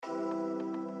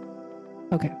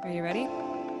Okay. Are you ready?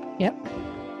 Yep.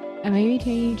 I'm Amy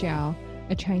Tianyi Zhao,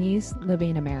 a Chinese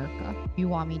living in America. Do you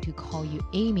want me to call you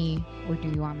Amy or do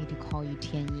you want me to call you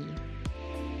Tianyi?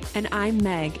 And I'm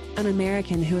Meg, an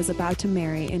American who is about to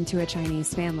marry into a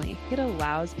Chinese family. It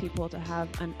allows people to have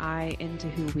an eye into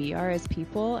who we are as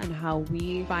people and how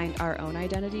we find our own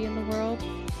identity in the world.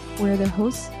 We're the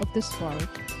hosts of The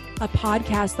Spark, A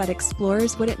podcast that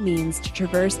explores what it means to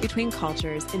traverse between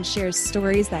cultures and shares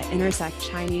stories that intersect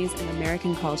Chinese and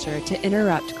American culture to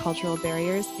interrupt cultural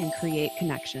barriers and create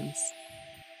connections.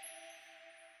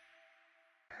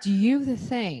 Do you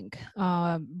think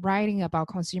writing about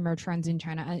consumer trends in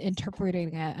China and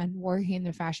interpreting it and working in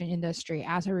the fashion industry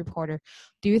as a reporter,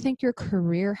 do you think your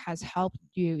career has helped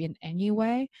you in any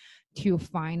way to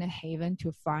find a haven,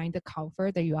 to find the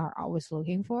comfort that you are always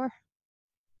looking for?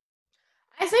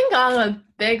 I think on a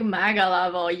big mega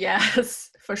level, yes,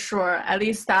 for sure. At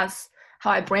least that's how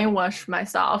I brainwash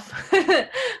myself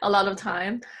a lot of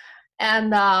time.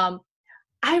 And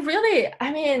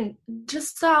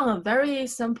just on a very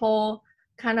simple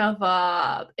kind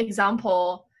of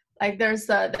example, like there's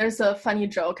a funny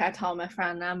joke I tell my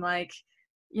friend. I'm like,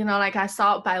 like I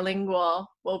thought bilingual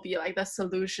will be like the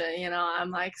solution.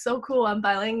 I'm like, so cool, I'm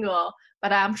bilingual,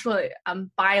 but I'm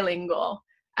bilingual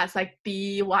as like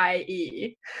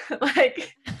BYE.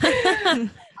 like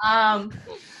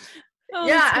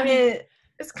yeah, I mean,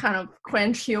 it's kind of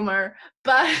cringe humor,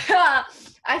 but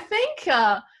I think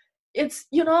it's,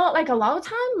 like a lot of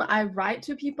time I write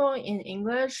to people in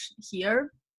English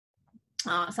here.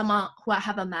 Someone who I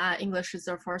haven't met, English is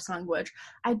their first language.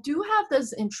 I do have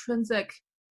this intrinsic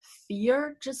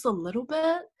fear, just a little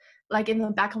bit, like in the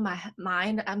back of my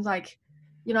mind. I'm like,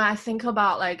 I think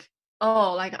about like,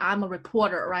 oh, like I'm a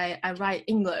reporter, right? I write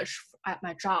English at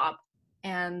my job,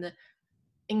 and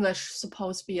English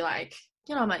supposed to be like,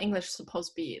 my English is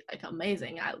supposed to be like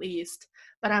amazing at least,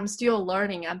 but I'm still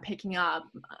learning. I'm picking up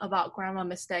about grammar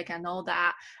mistake and all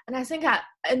that. And I think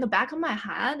in the back of my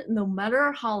head, no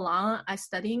matter how long I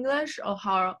study English or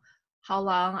how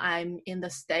long I'm in the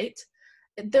state,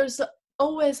 there's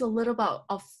always a little bit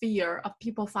of fear of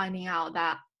people finding out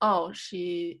that, oh,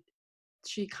 she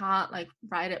can't like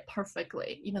write it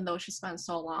perfectly, even though she spent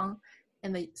so long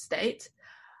in the state.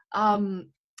 And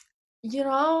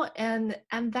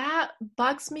that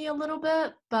bugs me a little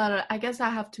bit, but I guess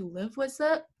I have to live with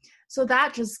it. So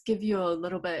that just give you a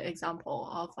little bit example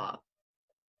of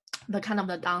the kind of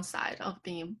the downside of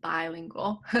being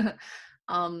bilingual.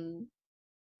 And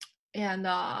and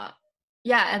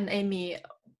Amy,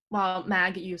 well,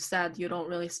 Mag, you said you don't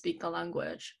really speak the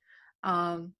language.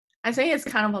 I think it's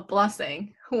kind of a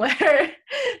blessing where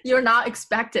you're not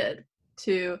expected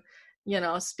to,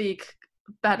 speak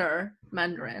better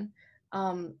Mandarin.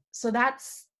 So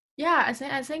that's, yeah, I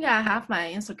think I have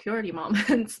my insecurity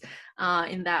moments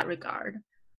in that regard.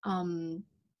 But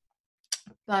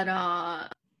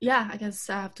yeah, I guess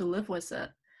I have to live with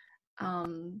it.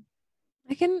 I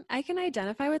can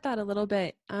identify with that a little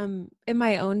bit in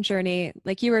my own journey.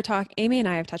 Like you were talking, Amy and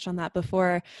I have touched on that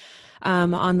before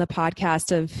on the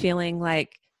podcast, of feeling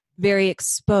like very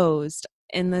exposed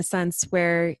in the sense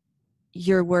where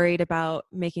you're worried about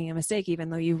making a mistake, even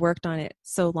though you've worked on it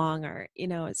so long, or,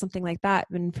 something like that.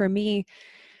 And for me,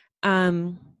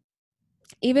 even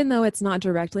though it's not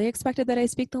directly expected that I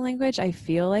speak the language, I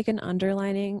feel like an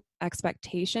underlining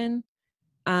expectation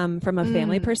from a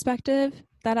family perspective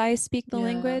that I speak the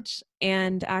language.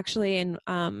 And actually in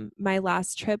my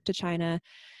last trip to China,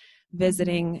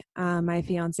 visiting my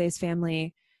fiance's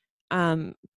family,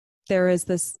 there was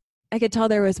this, I could tell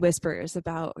there was whispers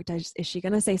about, is she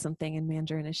going to say something in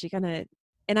Mandarin? Is she going to,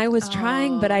 and I was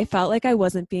trying, but I felt like I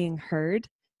wasn't being heard,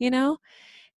 and,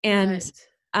 right.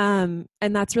 and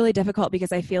that's really difficult,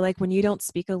 because I feel like when you don't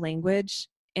speak a language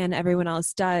and everyone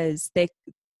else does,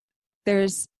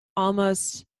 there's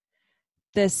almost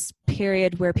this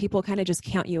period where people kind of just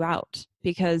count you out,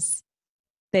 because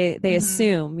they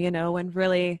assume, when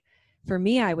really for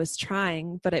me, I was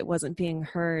trying, but it wasn't being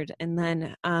heard. And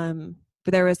then,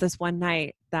 but there was this one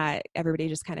night that everybody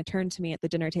just kind of turned to me at the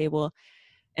dinner table,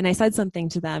 and I said something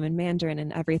to them in Mandarin,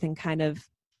 and everything kind of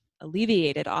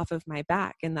alleviated off of my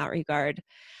back in that regard.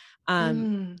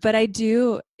 But I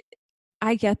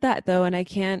get that though.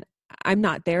 And I'm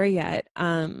not there yet.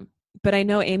 But I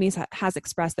know Amy has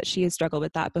expressed that she has struggled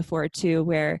with that before too,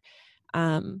 where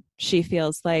she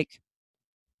feels like,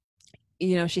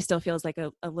 she still feels like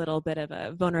a little bit of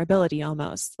a vulnerability,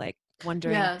 almost like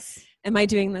wondering, Yes. Am I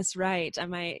doing this right?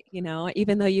 Am I,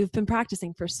 even though you've been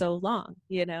practicing for so long,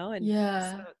 and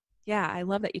Yeah. so, yeah, I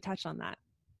love that you touched on that.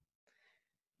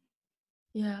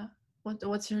 Yeah.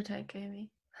 What's your take, Amy?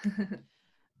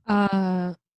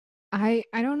 I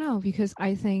don't know, because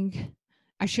I think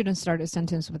I shouldn't start a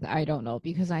sentence with I don't know,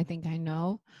 because I think I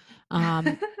know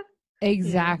Yeah.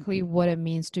 exactly what it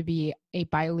means to be a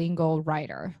bilingual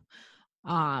writer,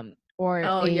 or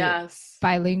Oh, a yes.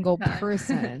 bilingual Okay.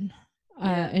 person.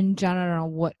 Yeah. In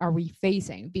general, what are we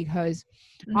facing? Because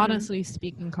Mm-hmm. honestly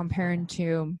speaking, comparing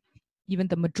to even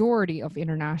the majority of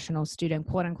international student,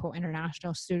 quote unquote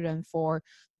international student, for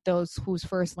those whose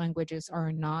first languages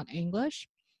are not English,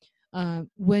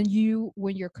 when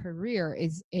your career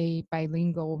is a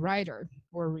bilingual writer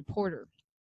or reporter,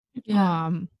 Yeah.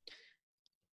 um,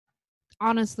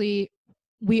 honestly,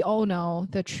 we all know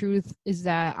the truth is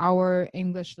that our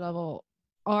English level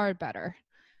are better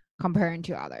comparing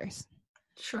to others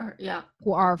Sure. Yeah.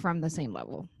 who are from the same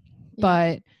level. Yeah.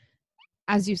 But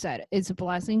as you said, it's a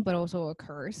blessing, but also a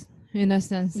curse, in the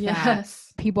sense that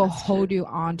Yes. people That's true. hold you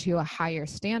on to a higher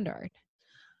standard.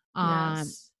 Um,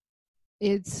 Yes.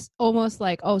 it's almost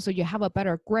like, oh, so you have a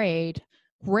better grade,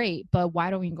 great, but why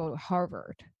don't you go to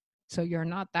Harvard? So you're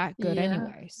not that good Yeah.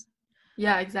 anyways.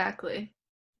 Yeah, exactly.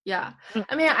 Yeah. Mm.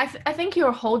 I mean, I think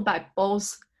you're held by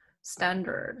both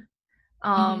standard. Mhm.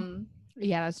 Um,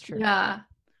 Yeah, that's true. yeah.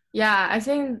 Yeah, I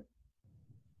think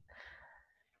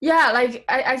yeah, like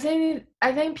I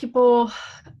think people,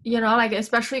 like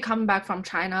especially coming back from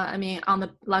China, I mean, on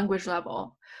the language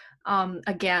level,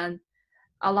 again,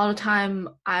 a lot of time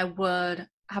I would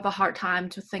have a hard time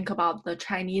to think about the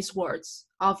Chinese words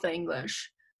of the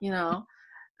English,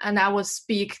 and I would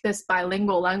speak this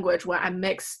bilingual language where I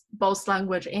mix both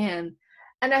language in.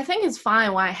 And I think it's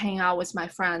fine when I hang out with my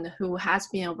friend who has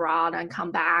been abroad and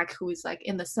come back, who is like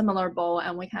in the similar boat,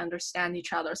 and we can understand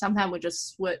each other. Sometimes we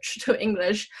just switch to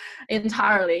English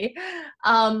entirely.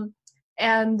 Um,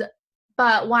 and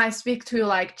but when I speak to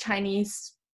like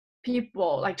Chinese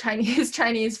people, like Chinese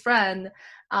Chinese friend,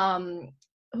 um,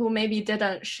 who maybe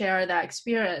didn't share that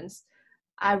experience,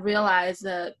 I realize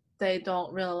that they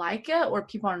don't really like it, or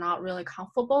people are not really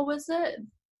comfortable with it.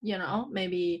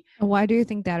 Maybe Why do you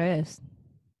think that is?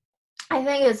 I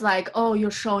think it's like, oh,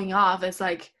 you're showing off. It's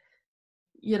like,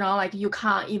 like you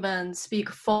can't even speak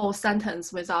full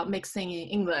sentence without mixing in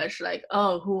English. Like,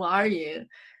 oh, who are you?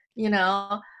 You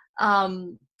know,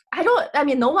 um, I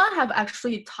mean, no one have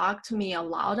actually talked to me a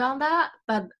lot on that,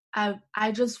 but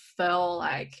I just feel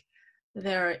like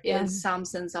there Yeah. is some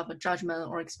sense of a judgment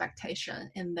or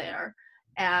expectation in there.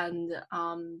 And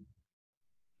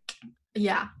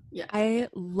yeah. I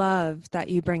love that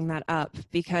you bring that up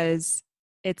because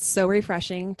it's so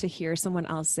refreshing to hear someone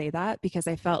else say that, because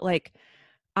I felt like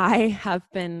I have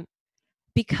been,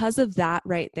 because of that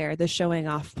right there, the showing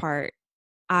off part,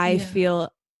 I Yeah.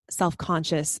 feel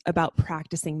self-conscious about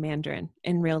practicing Mandarin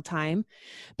in real time,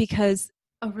 because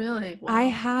Oh, really? Wow. I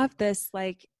have this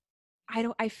like,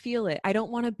 I feel it. I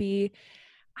don't want to be,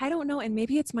 I don't know, and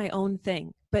maybe it's my own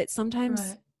thing, but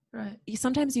sometimes Right.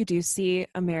 sometimes you do see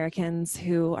Americans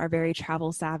who are very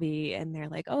travel savvy and they're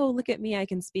like, oh, look at me, I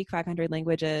can speak 500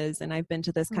 languages and I've been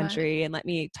to this Right. country and let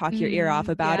me talk your ear off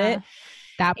about Yeah. it.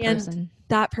 That And person.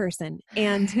 that person.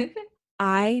 And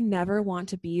I never want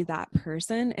to be that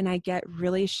person. And I get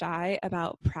really shy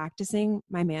about practicing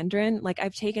my Mandarin. Like,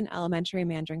 I've taken elementary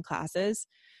Mandarin classes,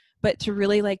 but to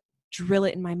really like drill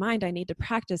it in my mind, I need to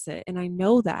practice it. And I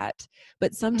know that.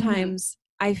 But sometimes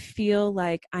I feel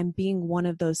like I'm being one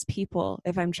of those people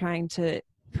if I'm trying to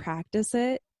practice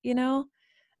it,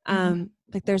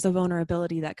 like there's a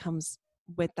vulnerability that comes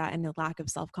with that and a lack of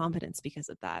self-confidence because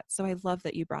of that. So I love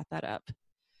that you brought that up.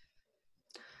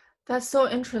 That's so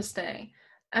interesting.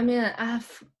 I mean,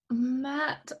 I've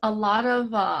met a lot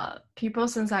of people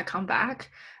since I come back,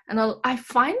 and I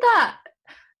find that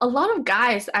a lot of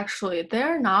guys actually,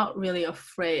 they're not really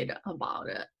afraid about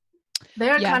it.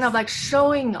 They're kind of Yes. like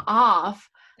showing off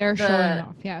They're showing the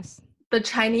off. Yes. the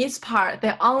Chinese part.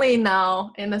 They only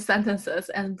know in the sentences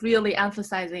and really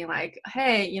emphasizing like,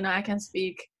 hey, I can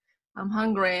speak. I'm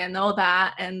hungry. I know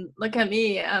that, and look at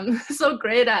me. I'm so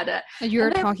great at it. And you're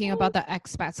And they talking about the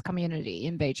expats community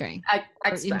in Beijing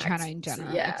or in China expats, in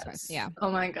general. yes. Expats. Yeah. Oh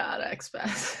my god,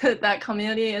 expats. That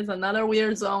community is another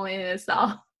weird zone in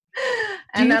itself. Do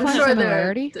And you I'm find sure there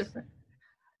are similarity different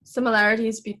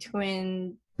similarities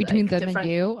between between like them and different.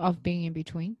 you of being in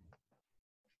between?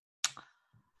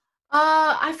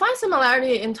 I find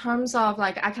similarity in terms of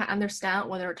like I can understand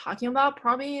what they're talking about,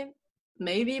 probably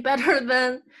maybe better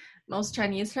than most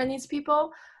Chinese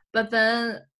people. But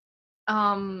then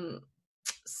I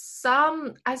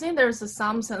think there's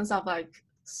some sense of like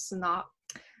snob.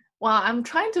 Well, I'm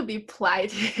trying to be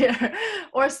polite here,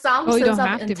 or some Oh, you sense don't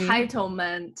of have to be.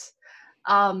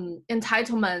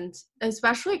 entitlement,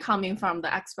 especially coming from the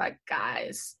expat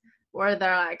guys. where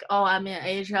they're like, oh, I'm in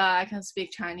Asia, I can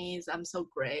speak Chinese, I'm so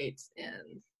great,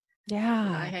 and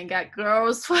I can get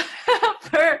girls,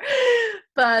 whatever.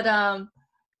 But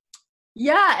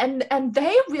yeah, and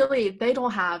they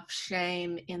don't have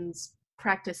shame in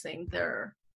practicing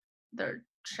their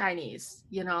Chinese,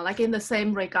 like in the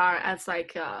same regard as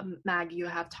like Mag, you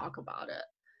have talked about it.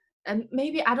 And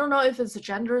maybe I don't know if it's a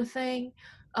gender thing,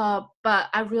 but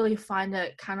I really find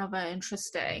it kind of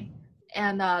interesting.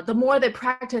 And the more they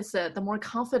practice it, the more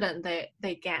confident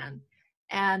they gain.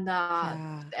 And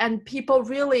and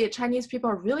Chinese people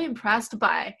are really impressed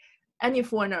by any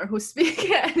foreigner who speak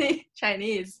any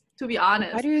Chinese, to be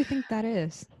honest. Why do you think that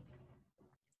is?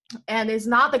 And it's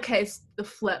not the case, the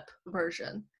flip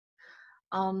version.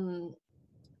 I mean,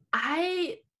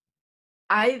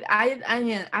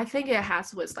 I think it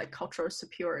has with like cultural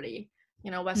superiority.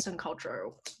 Western culture,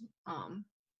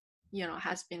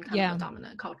 has been kind of a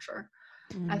dominant culture.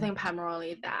 I think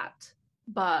primarily that,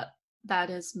 but that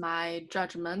is my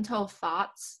judgmental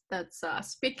thoughts that's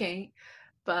speaking.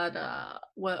 But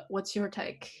what's your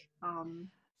take?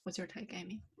 What's your take,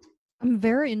 Amy? I'm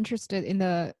very interested in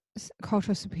the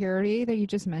cultural superiority that you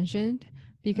just mentioned,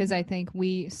 because I think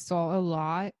we saw a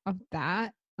lot of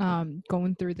that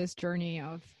going through this journey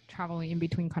of traveling in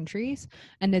between countries.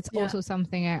 And it's also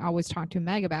something I always talk to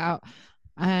Meg about.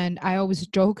 And I always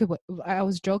joke with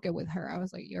her. I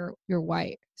was like, you're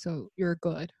white, so you're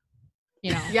good.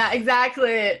 Yeah,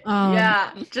 exactly.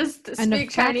 Just speak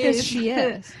Chinese. She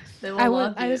is. I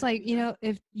was like,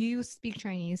 if you speak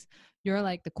Chinese, you're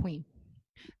like the queen.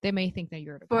 They may think that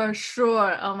you're the queen. For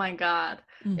sure. Oh my God.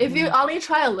 Mm-hmm. If you only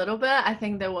try a little bit, I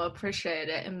think they will appreciate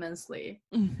it immensely.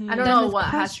 Mm-hmm. I don't know what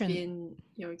has been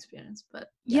your experience, but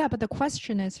yeah, but the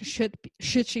question is,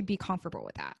 should she be comfortable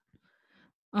with that?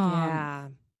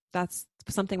 That's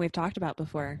something we've talked about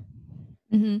before.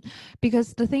 Mm-hmm.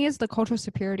 Because the thing is, the cultural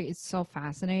superiority is so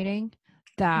fascinating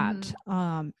that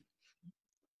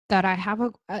that I have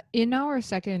in our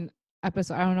second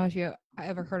episode, I don't know if you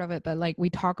ever heard of it, but like we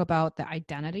talk about the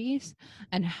identities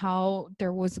and how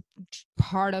there was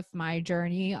part of my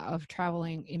journey of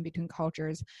traveling in between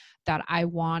cultures that I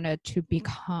wanted to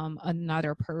become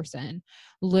another person,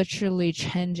 literally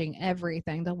changing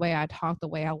everything, the way I talk, the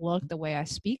way I look, the way I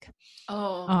speak.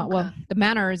 Well, the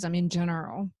mannerism in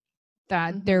general,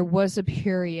 that there was a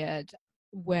period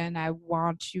when I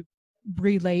want to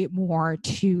relate more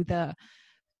to the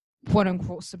quote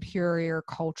unquote superior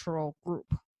cultural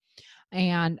group.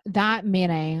 And that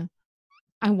meaning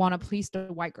I want to please the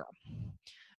white girl.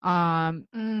 I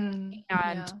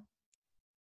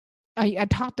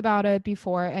talked about it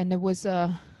before, and it was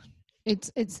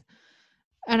it's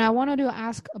and I wanted to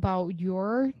ask about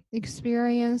your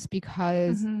experience,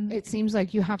 because it seems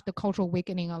like you have the cultural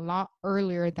awakening a lot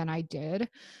earlier than I did,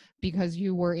 because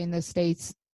you were in the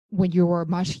States when you were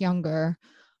much younger.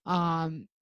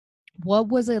 What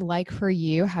was it like for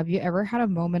you? Have you ever had a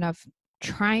moment of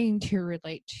trying to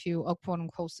relate to a quote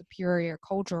unquote superior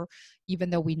culture, even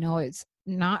though we know it's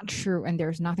not true and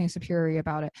there's nothing superior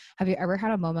about it? Have you ever had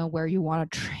a moment where you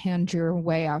want to change your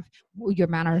way of your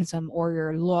mannerism or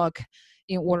your look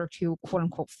in order to quote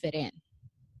unquote fit in?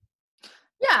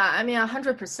 Yeah, I mean,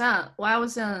 100%. When I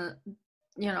was in,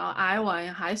 Iowa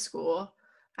in high school,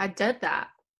 I did that.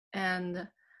 And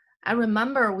I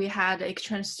remember we had an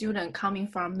exchange student coming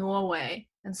from Norway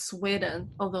and Sweden,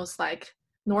 all those like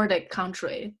Nordic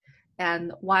country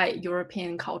and white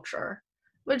European culture,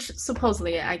 which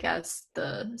supposedly, I guess,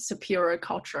 the superior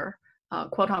culture,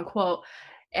 quote unquote.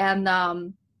 And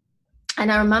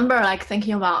I remember like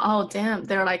thinking about, oh damn,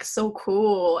 they're like so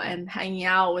cool and hanging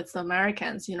out with the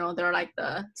Americans, they're like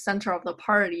the center of the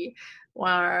party,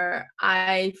 where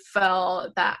I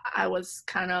felt that I was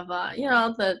kind of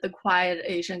the quiet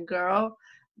Asian girl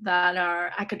that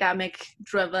are academic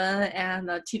driven and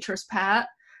a teacher's pet.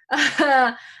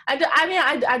 I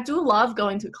do love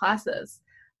going to classes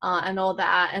and all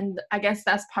that, and I guess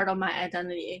that's part of my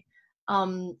identity.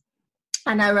 And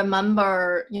I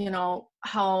remember,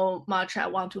 how much I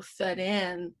want to fit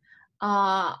in.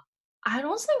 I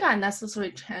don't think I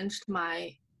necessarily changed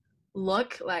my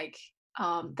look like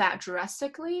that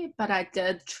drastically, but I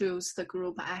did choose the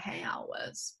group I hang out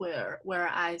with, where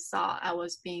I saw I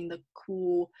was being the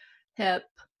cool, hip,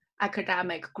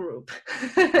 academic group.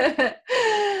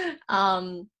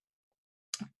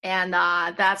 And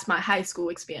that's my high school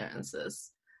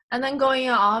experiences. And then going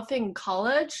off in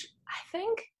college, I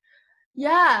think,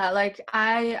 like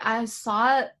I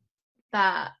saw it,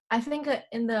 that I think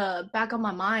in the back of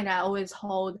my mind, I always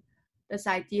hold this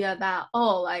idea that,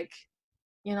 like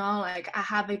I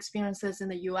have experiences in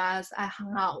the US. I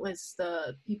hung out with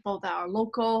the people that are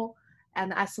local,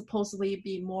 and I supposedly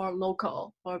be more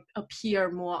local or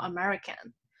appear more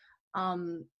American.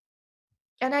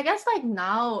 And I guess like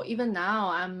now, even now,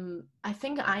 I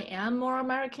think I am more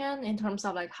American in terms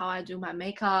of like how I do my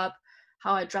makeup,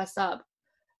 how I dress up,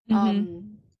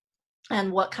 and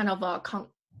what kind of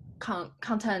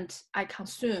content I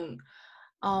consume.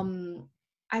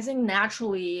 I think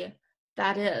naturally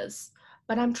that is,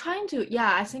 but I'm trying to,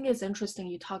 yeah, I think it's interesting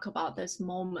you talk about this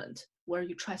moment where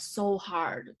you try so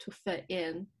hard to fit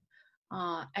in.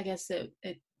 I guess it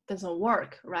doesn't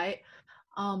work, right?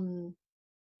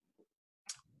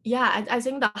 Yeah, I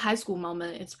think the high school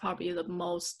moment is probably the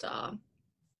most,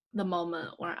 the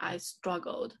moment where I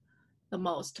struggled the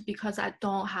most because I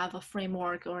don't have a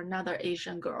framework or another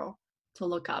Asian girl to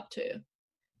look up to.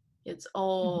 It's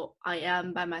all I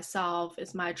am by myself.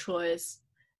 It's my choice.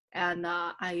 And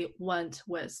I went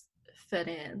with fit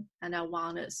in and I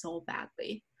want it so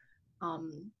badly.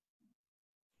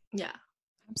 Yeah.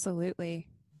 Absolutely.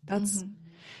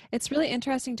 It's really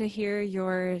interesting to hear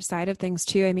your side of things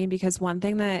too. I mean, because one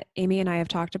thing that Amy and I have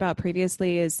talked about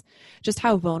previously is just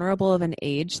how vulnerable of an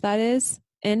age that is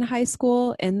in high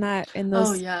school, in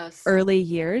those early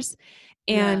years.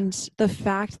 And the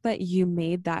fact that you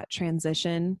made that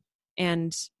transition,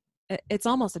 and it's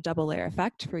almost a double layer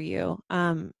effect for you.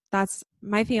 That's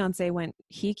my fiance when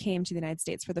he came to the United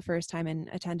States for the first time and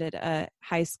attended a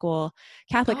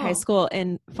Catholic high school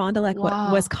in Fond du Lac,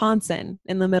 Wisconsin,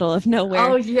 in the middle of nowhere.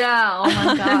 Oh yeah! Oh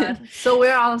my God! So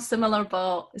we're on a similar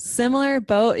boat. Similar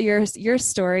boat. Your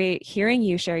story, hearing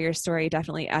you share your story,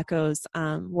 definitely echoes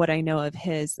what I know of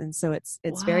his, and so it's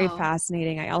very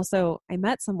fascinating. I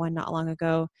met someone not long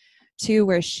ago, too,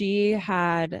 where she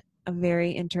had a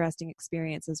very interesting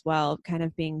experience as well, kind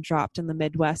of being dropped in the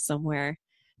Midwest somewhere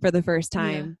for the first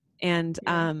time. And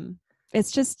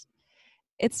it's just,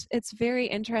 it's very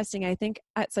interesting, I think,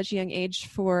 at such a young age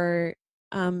for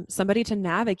somebody to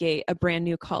navigate a brand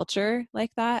new culture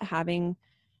like that,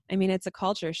 it's a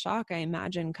culture shock, I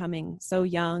imagine, coming so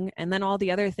young, and then all the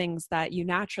other things that you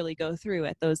naturally go through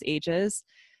at those ages,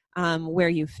 where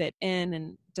you fit in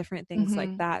and different things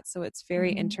like that. So it's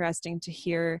very interesting to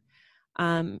hear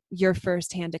your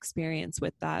firsthand experience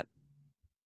with that.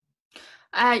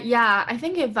 I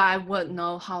think if I would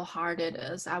know how hard it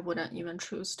is, I wouldn't even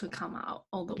choose to come out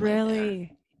all the way there.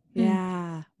 Really?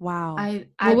 Yeah. Wow. I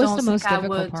What was don't the think most I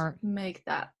difficult would part? make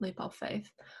that leap of faith.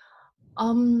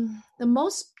 The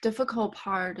most difficult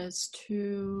part is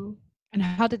And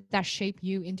how did that shape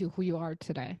you into who you are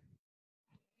today?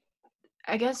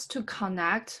 I guess to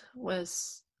connect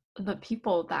with the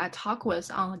people that I talk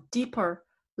with on a deeper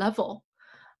level.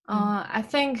 I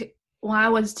think when I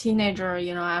was a teenager,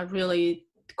 I really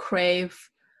crave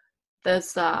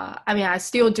this, I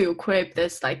still do crave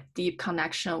this like deep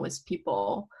connection with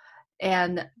people.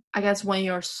 And I guess when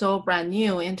you're so brand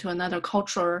new into another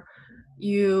culture,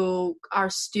 you are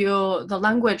still, the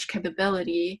language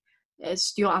capability is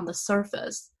still on the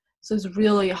surface. So it's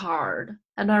really hard.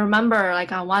 And I remember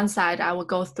like on one side, I would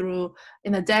go through,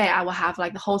 in a day, I would have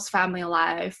like the host family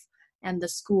life and the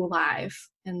school life,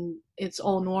 and it's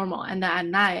all normal. And then at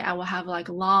night, I will have like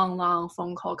long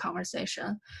phone call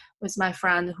conversation with my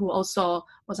friend who also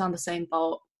was on the same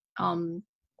boat. And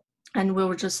we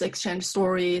would just exchange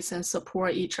stories and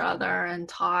support each other and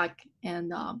talk.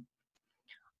 And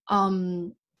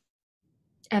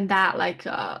that like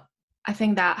I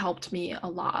think that helped me a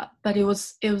lot. But it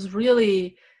was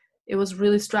really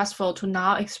stressful to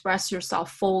not express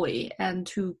yourself fully and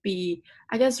to be,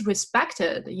 I guess,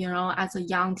 respected, as a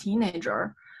young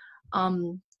teenager.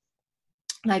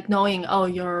 Like knowing, oh,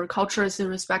 your culture is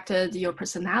respected, your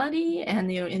personality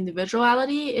and your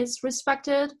individuality is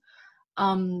respected.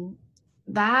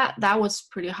 That was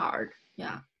pretty hard.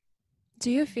 Yeah. Do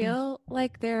you feel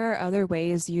like there are other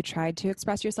ways you tried to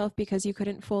express yourself because you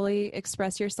couldn't fully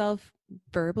express yourself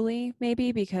verbally,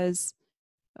 maybe because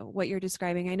what you're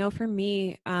describing? I know for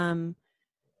me, going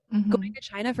to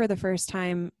China for the first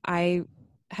time, I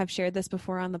have shared this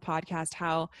before on the podcast,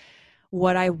 how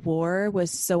what I wore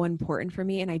was so important for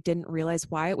me, and I didn't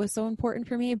realize why it was so important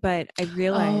for me, but I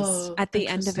realized at the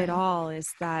end of it all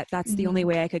is that that's the only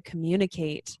way I could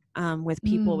communicate with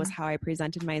people, was how I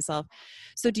presented myself.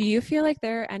 So do you feel like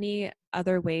there are any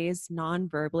other ways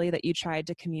non-verbally that you tried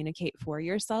to communicate for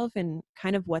yourself, and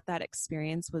kind of what that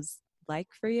experience was like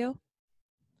for you?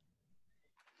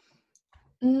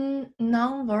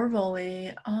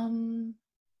 Non-verbally, I'm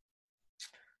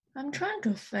trying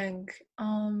to think.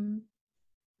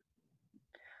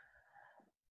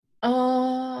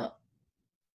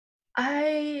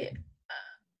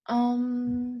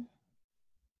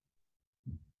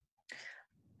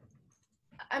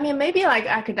 I I mean, maybe like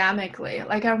academically.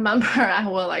 Like I remember I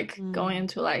would like go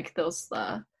into like those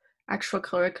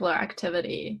extracurricular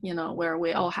activity, you know, where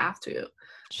we all have to.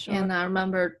 Sure. And I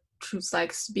remember choose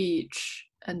like speech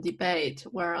and debate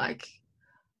where like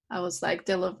I was like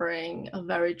delivering a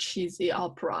very cheesy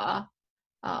opera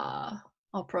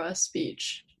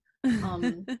speech.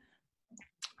 And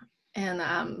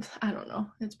I don't know,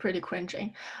 it's pretty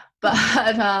cringing. But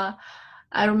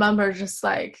I remember just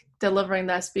like delivering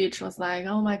that speech was like,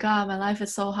 oh my God, my life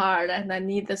is so hard and I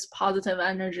need this positive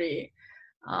energy.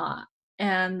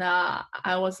 And I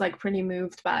was like pretty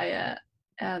moved by it.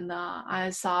 And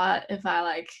I thought if I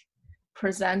like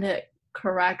present it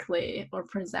correctly or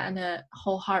present it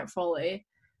wholeheartedly,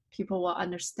 people will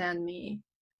understand me.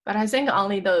 But I think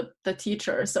only the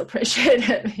teachers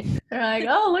appreciated me. They're like,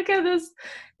 oh, look at this,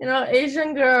 you know,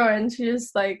 Asian girl, and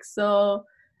she's like so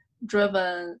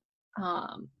driven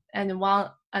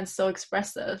and so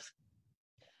expressive.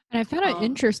 And I found it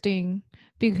interesting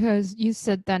because you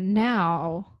said that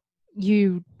now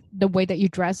the way that you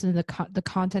dress and the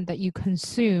content that you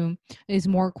consume is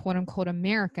more quote unquote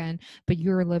American, but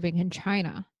you're living in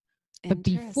China. But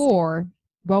before,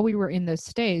 while we were in the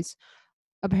States,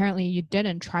 apparently you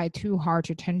didn't try too hard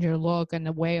to change your look and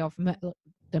the way of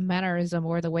the mannerism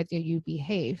or the way that you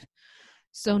behave.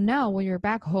 So now when you're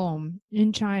back home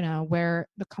in China, where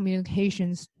the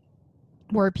communications,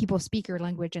 where people speak your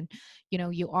language and, you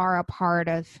know, you are a part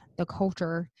of the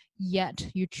culture, yet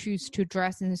you choose to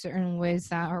dress in certain ways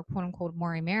that are quote unquote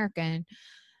more American.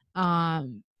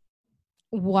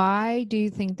 Why do you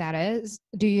think that is?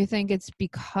 Do you think it's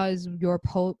because your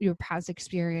past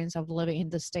experience of living in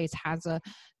the States has a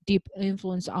deep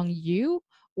influence on you,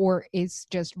 or it's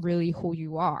just really who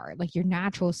you are, like your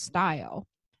natural style?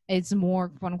 It's more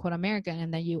quote unquote American,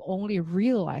 and then you only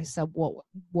realize that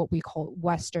what we call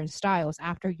Western styles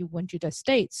after you went to the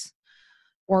States,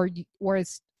 or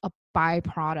it's a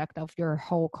byproduct of your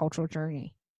whole cultural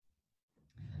journey?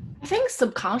 I think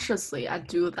subconsciously I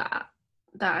do that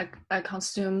I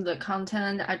consume the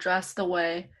content, I dress the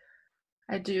way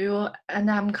I do, and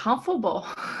I'm comfortable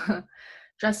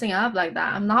dressing up like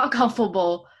that. I'm not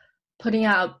comfortable putting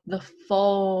out the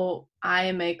full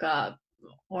eye makeup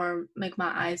or make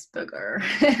my eyes bigger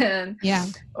and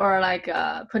or like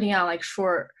putting out like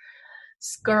short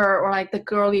skirt or like the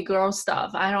girly girl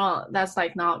stuff. That's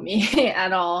like not me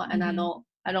at all, and I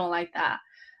don't like that.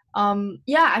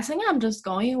 I think I'm just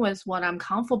going with what I'm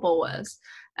comfortable with.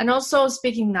 And also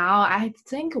speaking now, I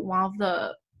think one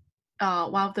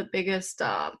of the biggest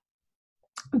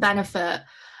benefit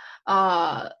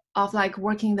of like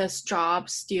working this job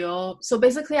still. So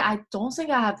basically, I don't think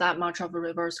I have that much of a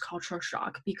reverse culture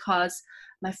shock because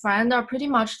my friends are pretty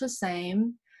much the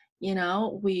same. You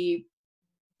know,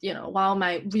 while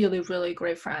my really, really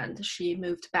great friend, she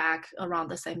moved back around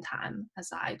the same time as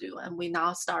I do, and we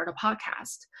now start a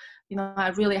podcast. You know, I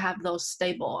really have those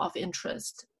stable of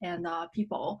interest and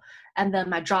people. And then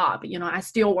my job, you know, I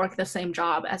still work the same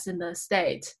job as in the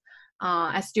States.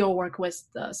 I still work with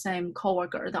the same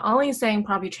coworker. The only thing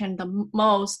probably changed the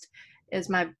most is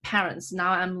my parents.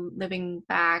 Now I'm living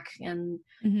back and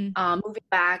moving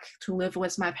back to live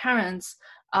with my parents.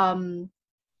 And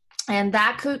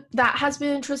that has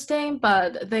been interesting,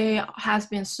 but they has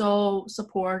been so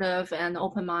supportive and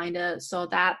open-minded. So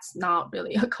that's not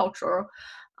really a cultural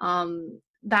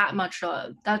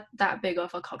that big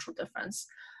of a cultural difference.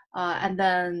 And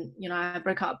then, you know, I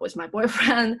break up with my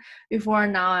boyfriend before.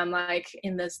 Now I'm like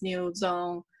in this new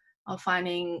zone of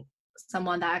finding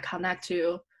someone that I connect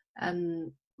to,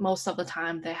 and most of the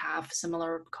time they have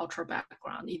similar cultural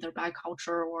background, either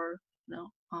bicultural or, you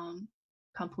know,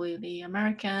 completely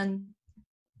American.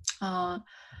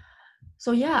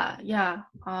 So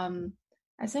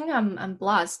I think I'm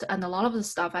blessed, and a lot of the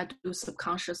stuff I do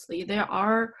subconsciously. There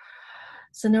are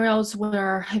scenarios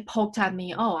where he poked at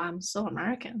me, oh, I'm so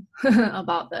American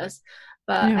about this,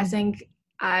 but I think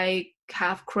I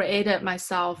have created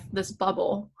myself this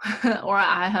bubble or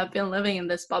I have been living in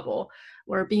this bubble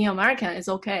where being American is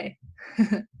okay.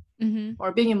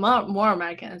 Or being more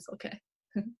American is okay.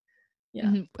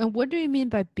 And what do you mean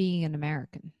by being an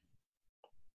American?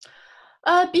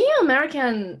 Being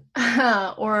American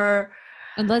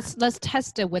and let's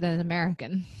test it with an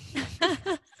American.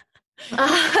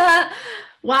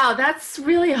 Wow, that's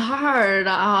really hard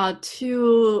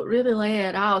to really lay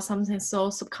it out, something so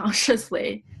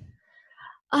subconsciously.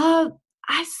 I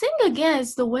think again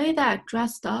it's the way that I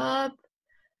dressed up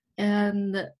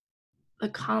and the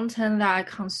content that I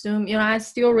consume. You know, I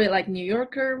still read like New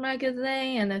Yorker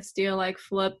magazine, and I still like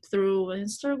flip through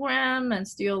Instagram and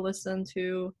still listen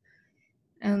to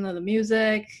the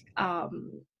music.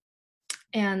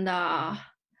 And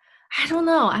I don't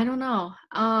know.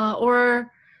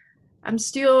 Or I'm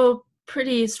still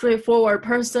pretty straightforward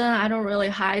person. I don't really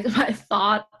hide my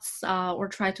thoughts or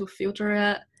try to filter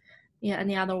it in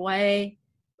any other way.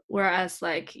 Whereas,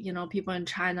 like, people in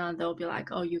China, they'll be like,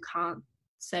 oh, you can't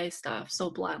say stuff so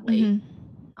bluntly.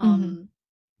 I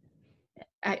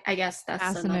guess that's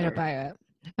fascinated by it.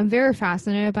 I'm very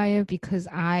fascinated by it because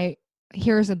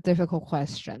here's a difficult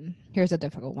question. Here's a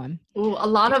difficult one. Ooh, a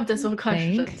lot of difficult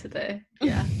questions today.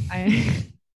 Yeah.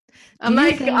 I'm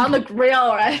like on the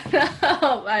grill right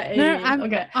now. I'm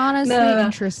okay. honestly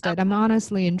interested. I'm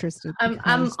honestly interested.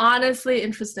 I'm honestly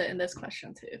interested in this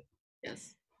question too.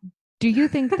 Yes. Do you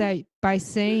think that by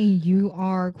saying you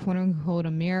are quote unquote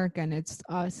American, it's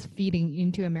us feeding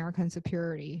into American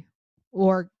superiority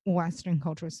or Western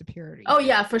cultural superiority? Oh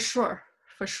yeah, for sure.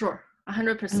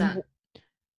 100%.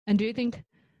 And do you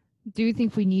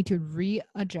think we need to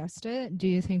readjust it? Do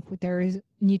you think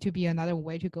need to be another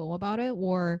way to go about it?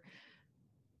 Or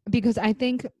because I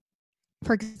think,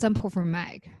 for example, for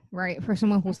Meg, right, for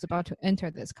someone who's about to enter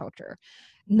this culture,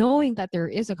 knowing that there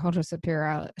is a cultural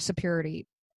superiority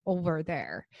over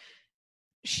there,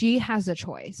 she has a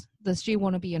choice. Does she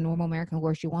want to be a normal American,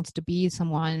 or she wants to be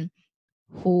someone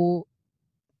who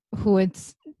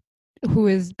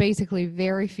is basically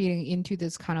very feeding into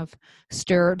this kind of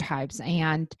stereotypes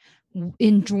and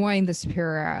enjoying the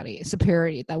superiority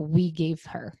that we gave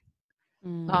her?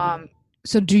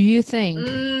 So do you think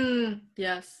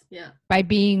yes, yeah, by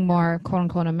being more quote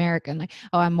unquote American, like,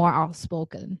 oh, I'm more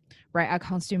outspoken, right, I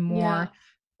consume more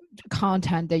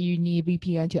content that you need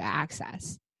VPN to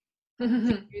access,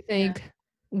 do you think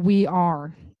we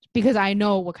are, because I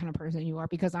know what kind of person you are,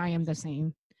 because I am the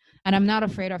same, and I'm not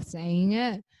afraid of saying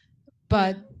it,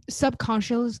 but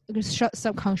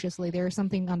subconsciously there's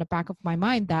something on the back of my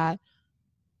mind that,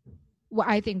 well,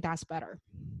 I think that's better.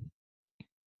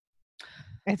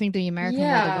 I think the American way,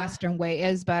 the Western way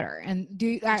is better. And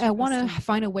I want to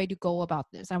find a way to go about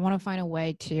this. I want to find a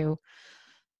way to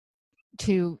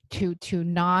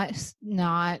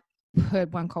not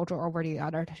put one culture over the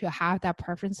other, to have that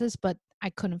preferences, but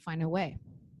I couldn't find a way.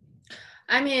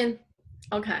 I mean,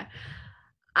 okay,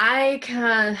 I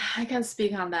can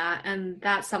speak on that, and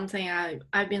that's something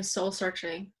I've been soul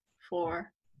searching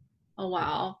for a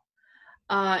while.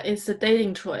 It's a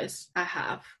dating choice I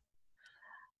have.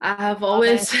 I have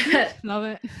always love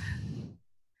it.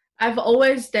 I've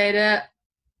always dated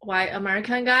white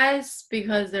American guys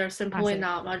because there's simply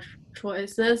not much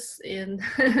choices in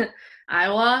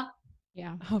Iowa.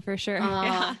 Yeah. Oh, for sure.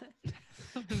 Yeah.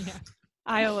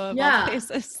 Iowa of all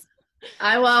places.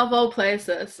 Iowa of all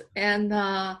places. And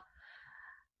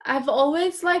I've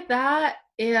always liked that.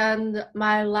 And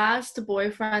my last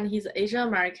boyfriend, he's Asian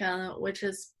American, which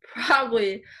is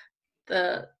probably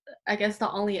the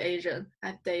only Asian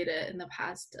I've dated in the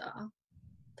past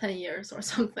 10 years or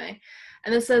something.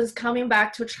 And this is coming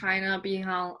back to China, being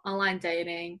on online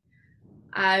dating.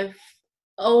 I've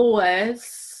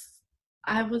always,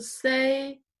 I would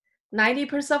say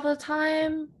 90% of the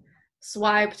time,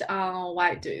 swiped on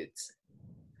white dudes.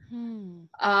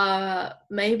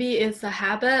 Maybe it's a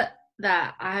habit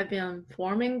that I've been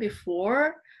forming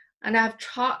before, and I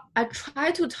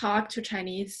try to talk to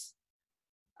Chinese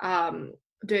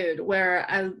dude where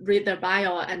I read their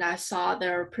bio and I saw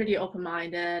they're pretty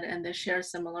open-minded and they share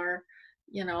similar,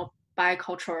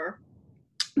 bicultural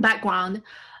background.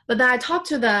 But then I talk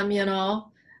to them,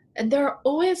 and they're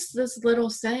always this little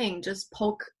saying just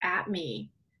poke at me.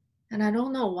 And I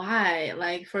don't know why.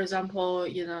 Like, for example,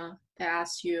 they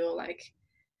ask you, like,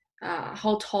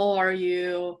 how tall are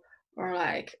you? Or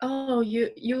like, oh,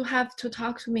 you have to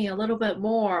talk to me a little bit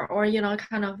more. Or,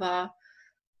 kind of,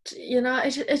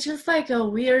 it's just like a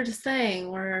weird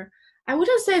thing where I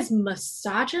wouldn't say it's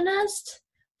misogynist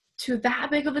to that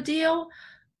big of a deal,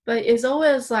 but it's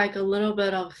always like a little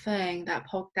bit of thing that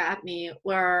poked at me,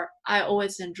 where I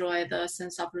always enjoy the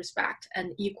sense of respect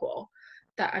and equal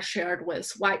that I shared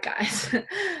with white guys.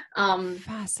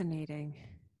 Fascinating.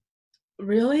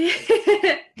 Really?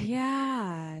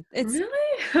 Yeah. It's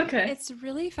really? Okay. It's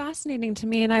really fascinating to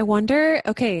me. And I wonder,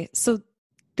 okay, so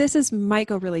this might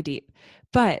go really deep,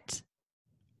 but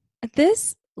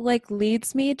this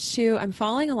leads me to, I'm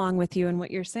following along with you in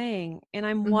what you're saying. And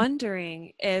I'm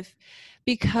wondering if,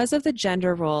 because of the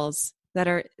gender roles that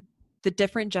are the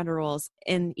different gender roles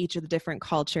in each of the different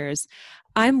cultures,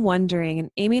 I'm wondering,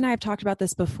 and Amy and I have talked about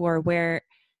this before, where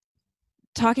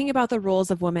talking about the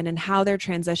roles of women and how they're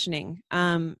transitioning,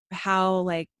 how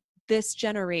this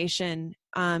generation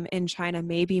in China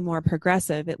may be more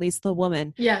progressive, at least the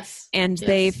woman. Yes. And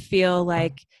they feel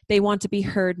like they want to be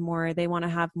heard more. They want to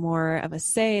have more of a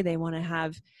say. They want to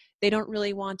have they don't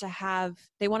really want to have,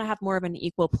 they want to have more of an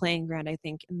equal playing ground, I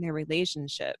think, in their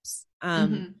relationships.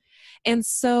 And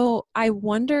so I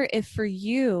wonder if for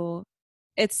you,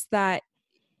 it's that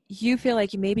you feel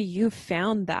like maybe you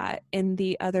found that in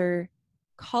the other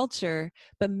culture,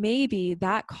 but maybe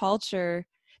that culture,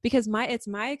 because it's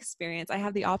my experience, I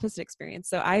have the opposite experience.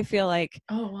 So I feel like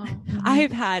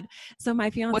I've had, so my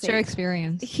fiance, What's your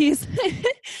experience? He's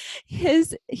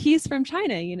from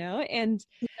China, you know, and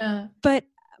but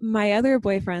my other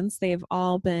boyfriends, they've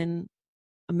all been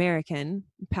American,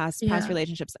 past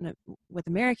relationships with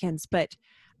Americans, but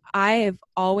I've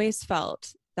always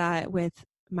felt that with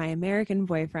my American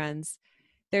boyfriends,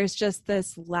 there's just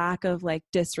this lack of like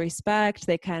disrespect.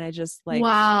 They kind of just like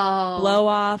blow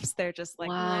offs. They're just like,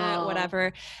 nah,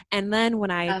 whatever. And then when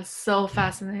that's so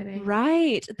fascinating.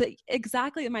 Right.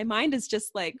 Exactly. My mind is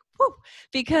just like, whoo,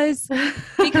 because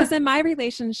in my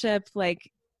relationship, like,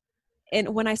 and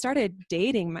when I started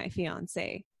dating my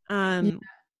fiance,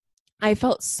 I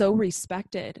felt so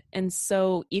respected and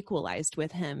so equalized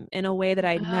with him in a way that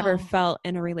I'd never felt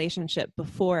in a relationship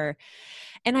before.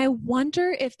 And I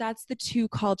wonder if that's the two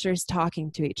cultures talking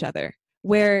to each other,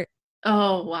 where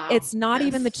it's not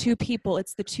even the two people,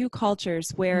 it's the two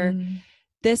cultures where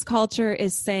this culture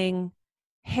is saying,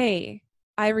 hey,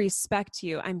 I respect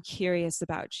you. I'm curious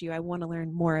about you. I want to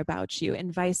learn more about you,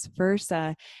 and vice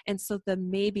versa. And so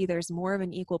maybe there's more of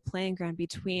an equal playing ground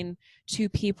between two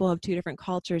people of two different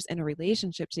cultures in a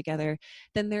relationship together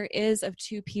than there is of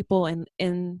two people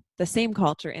in the same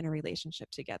culture in a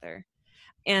relationship together.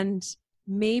 And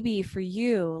maybe for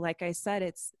you, like I said,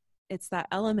 it's that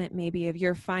element maybe of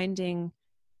you're finding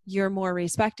you're more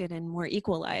respected and more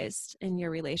equalized in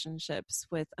your relationships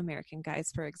with American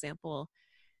guys, for example,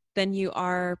 than you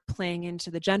are playing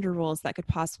into the gender roles that could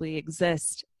possibly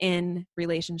exist in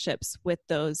relationships with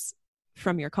those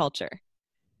from your culture.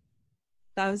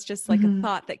 That was just like a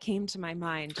thought that came to my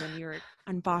mind when you were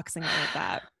unboxing it like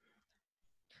that.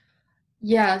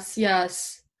 Yes.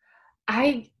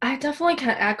 I definitely can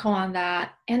echo on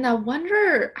that. And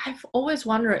I've always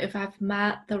wondered if I've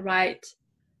met the right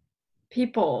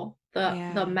people,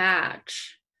 the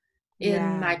match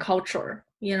in my culture,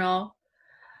 you know?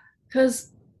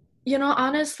 Because, you know,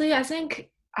 honestly, I think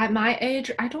at my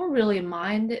age, I don't really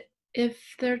mind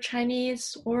if they're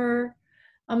Chinese or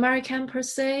American per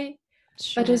se,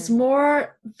 but it's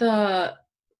more the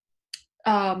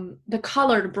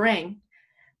colored brain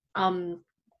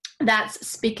that's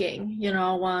speaking, you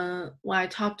know, when I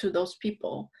talk to those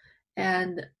people,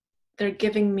 and they're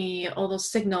giving me all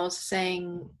those signals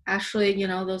saying, actually, you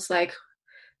know,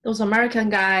 those American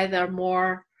guys, they're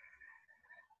more,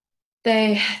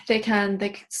 they can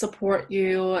support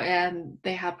you, and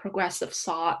they have progressive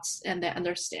thoughts, and they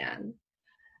understand.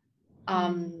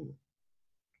 I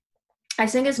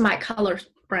think it's my color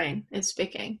brain is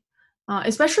speaking,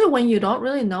 especially when you don't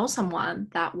really know someone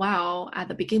that well at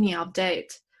the beginning of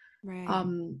date. Right.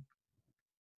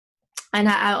 And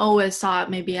I always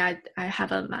thought maybe I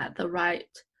haven't met the right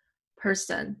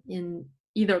person in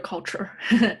either culture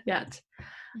yet.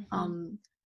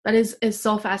 But it's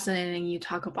so fascinating. You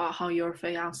talk about how your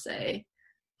fiance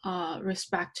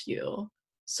respect you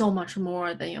so much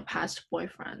more than your past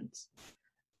boyfriends.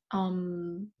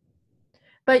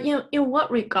 But in what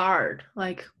regard?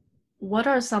 Like, what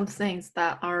are some things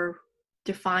that are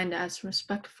defined as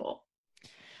respectful?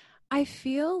 I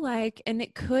feel like, and there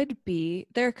could be,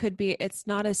 it's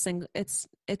not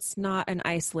an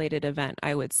isolated event,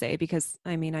 I would say, because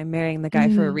I mean, I'm marrying the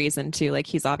guy for a reason too. Like,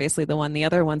 he's obviously the one, the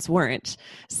other ones weren't.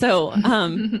 So,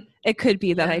 it could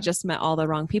be that I just met all the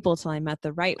wrong people till I met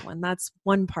the right one. That's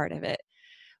one part of it.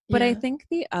 But I think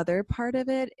the other part of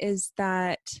it is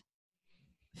that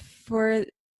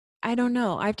I don't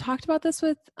know. I've talked about this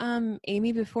with,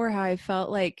 Amy before, how I felt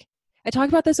like, I talked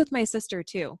about this with my sister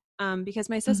too. Because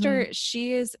my sister,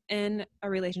 she is in a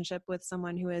relationship with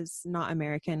someone who is not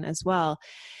American as well.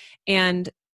 And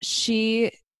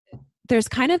there's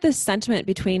kind of this sentiment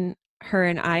between her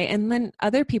and I, and then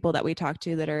other people that we talk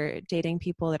to that are dating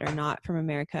people that are not from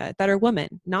America, that are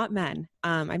women, not men.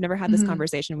 I've never had this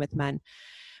conversation with men,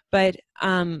 but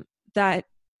that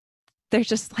they're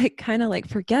just like, kind of like,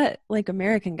 forget like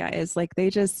American guys. Like I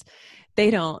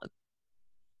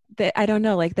don't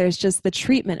know, like there's just, the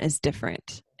treatment is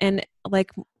different. And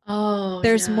like,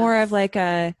 there's more of like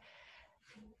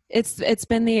it's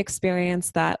been the experience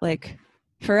that like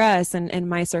for us and in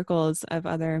my circles of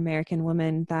other American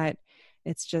women, that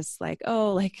it's just like,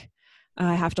 oh, like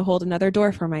I have to hold another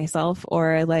door for myself,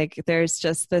 or like, there's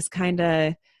just this kind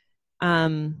of, I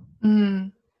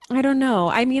don't know.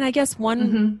 I mean, I guess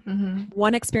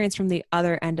one experience from the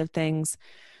other end of things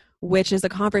which is a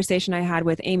conversation I had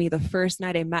with Amy the first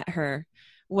night I met her,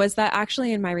 was that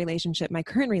actually in my relationship, my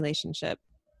current relationship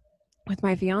with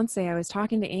my fiance, I was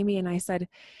talking to Amy and I said,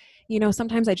 you know,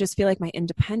 sometimes I just feel like my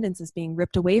independence is being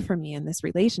ripped away from me in this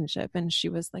relationship. And she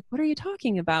was like, what are you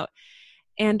talking about?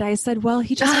 And I said, well,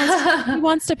 he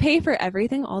wants to pay for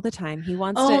everything all the time. He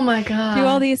wants Oh to my God. do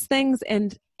all these things.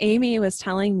 And Amy was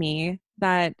telling me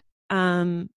that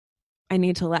I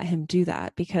need to let him do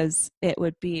that because it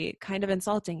would be kind of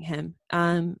insulting him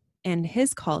and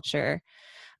his culture.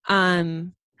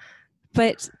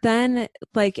 But then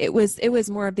like it was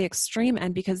more of the extreme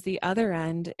end, because the other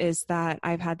end is that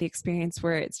I've had the experience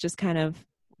where it's just kind of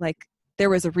like there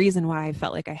was a reason why I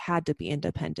felt like I had to be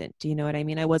independent. Do you know what I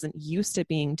mean? I wasn't used to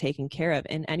being taken care of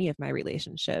in any of my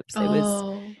relationships.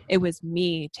 It was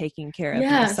me taking care of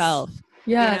myself.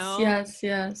 Yes, you know?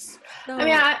 yes. So, I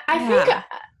mean,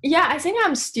 I think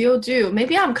I'm still do.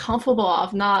 Maybe I'm comfortable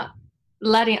of not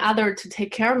letting other to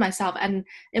take care of myself. And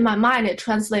in my mind, it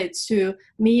translates to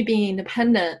me being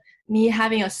independent, me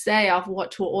having a say of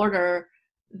what to order.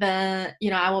 Then, you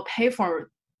know, I will pay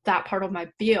for that part of my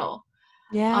bill.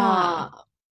 Yeah.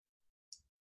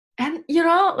 And you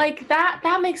know, like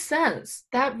that makes sense.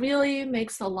 That really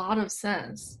makes a lot of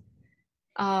sense.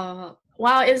 Well,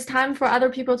 it's time for other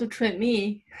people to treat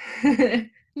me.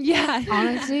 Yeah.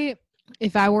 Honestly,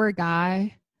 if I were a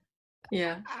guy,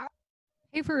 Yeah.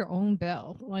 pay for your own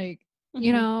bill. Like,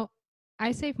 you know,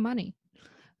 I save money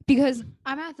because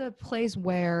I'm at the place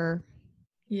where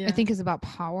I think it's about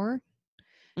power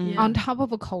on top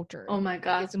of a culture. Oh my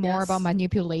God. It's more about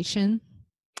manipulation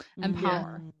and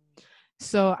power.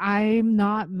 So I'm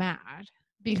not mad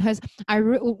because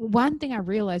one thing I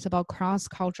realized about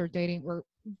cross-culture dating or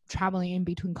traveling in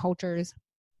between cultures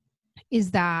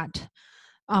is that,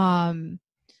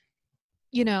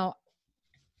 you know,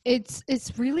 it's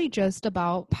really just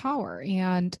about power,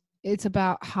 and it's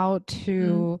about how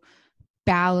to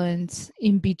balance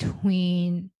in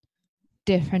between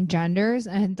different genders,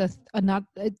 and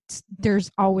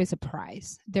there's always a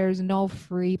price. There's no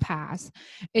free pass.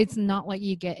 It's not like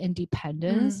you get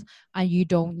independence and you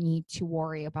don't need to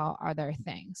worry about other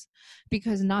things,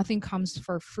 because nothing comes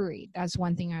for free. That's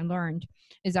one thing I learned,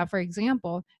 is that, for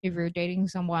example, if you're dating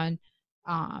someone,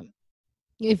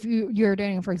 if you're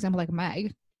dating, for example, like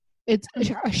Meg,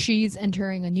 she's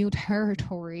entering a new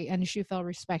territory and she felt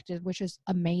respected, which is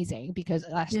amazing, because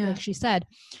like she said,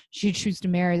 she chose to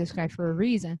marry this guy for a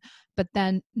reason. But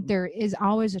then there is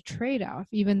always a trade-off,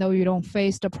 even though you don't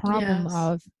face the problem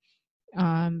of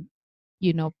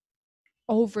you know,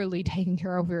 overly taking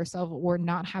care of yourself or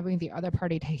not having the other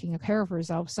party taking care of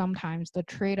herself. Sometimes the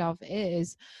trade-off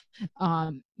is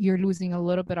you're losing a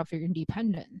little bit of your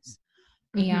independence.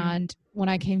 And when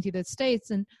I came to the States,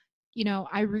 and you know,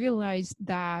 I realized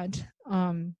that,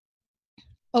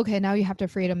 okay, now you have the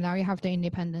freedom, now you have the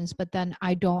independence, but then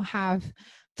I don't have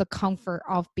the comfort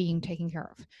of being taken care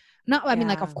of. I mean,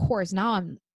 like, of course, now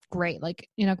I'm great, like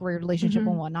in a great relationship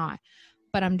and whatnot,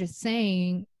 but I'm just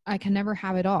saying I can never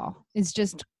have it all. It's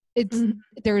just,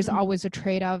 there's always a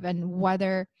trade-off, and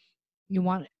whether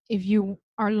if you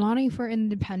are longing for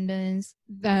independence,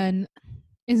 then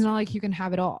it's not like you can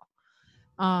have it all.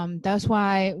 That's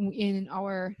why in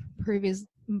our previous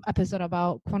episode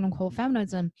about quote unquote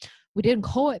feminism, we didn't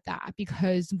call it that,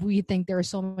 because we think there are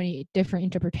so many different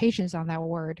interpretations on that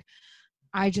word.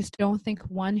 I just don't think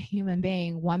one human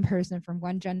being, one person from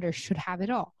one gender should have it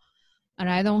all. And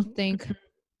I don't think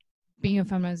being a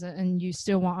feminist and you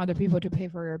still want other people to pay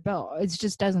for your bill, it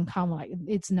just doesn't come like,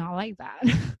 it's not like that.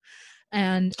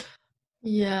 And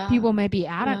people may be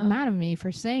mad at me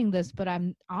for saying this, but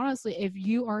I'm honestly, if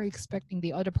you are expecting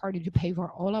the other party to pay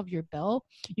for all of your bill,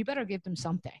 you better give them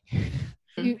something.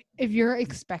 If you're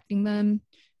expecting them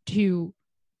to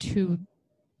do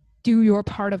your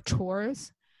part of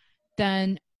chores,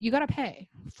 then you gotta pay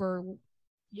for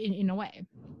in a way.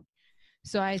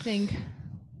 So I think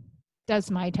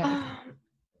that's my take. I'm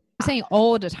saying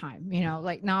all the time, you know,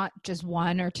 like not just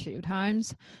one or two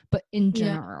times, but in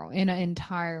general, in an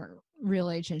entire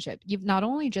relationship. You've not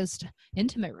only just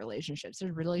intimate relationships,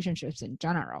 there's relationships in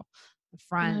general,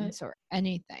 friends or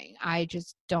anything. I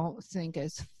just don't think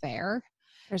it's fair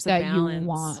there's that a balance. you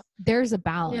want. There's a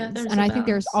balance, there's and a I think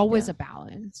there's balance. always a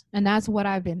balance, and that's what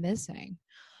I've been missing.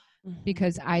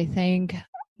 Because I think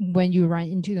when you run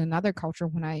into another culture,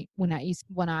 when I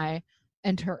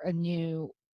enter a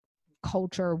new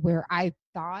culture where I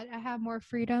thought I have more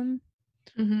freedom,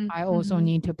 I also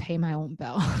need to pay my own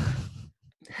bill.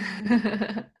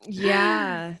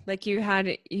 Yeah, like you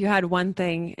had one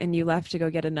thing and you left to go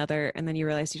get another, and then you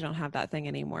realized you don't have that thing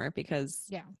anymore because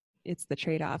it's the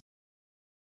trade-off.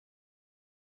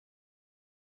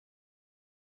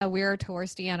 We're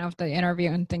towards the end of the interview,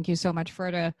 and thank you so much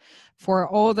for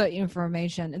all the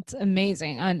information. It's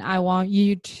amazing, and I want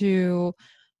you to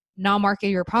now market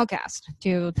your podcast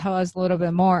to tell us a little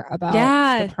bit more about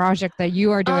the project that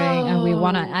you are doing, and we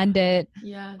want to end it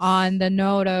on the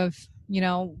note of,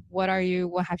 what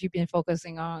have you been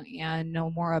focusing on, and know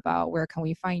more about where can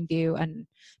we find you and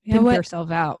pimp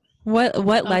yourself out. What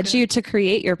led you to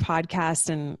create your podcast,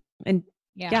 and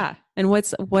and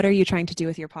what are you trying to do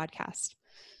with your podcast?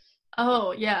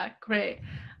 Oh, yeah, great.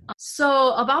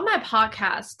 So about my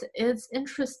podcast, it's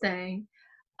interesting.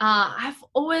 I've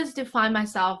always defined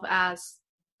myself as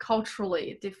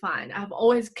culturally defined. I've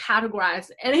always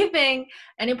categorized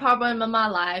any problem in my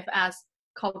life as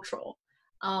cultural.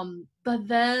 But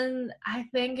then I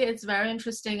think it's very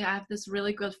interesting. I have this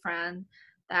really good friend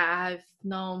that I've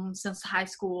known since high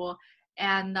school,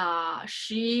 and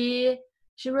she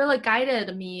really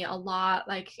guided me a lot.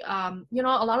 Like, a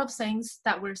lot of things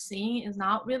that we're seeing is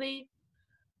not really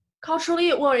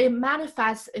culturally, or it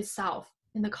manifests itself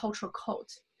in the cultural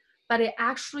code, but it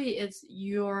actually is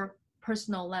your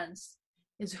personal lens,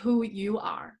 is who you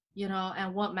are,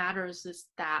 and what matters is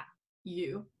that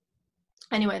you.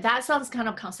 Anyway, that sounds kind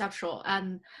of conceptual,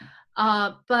 and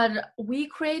but we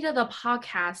created a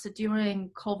podcast during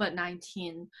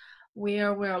COVID-19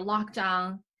 where we're locked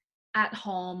down at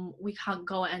home. We can't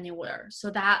go anywhere, so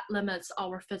that limits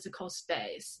our physical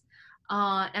space.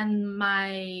 And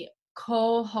my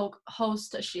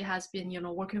co-host, she has been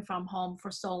working from home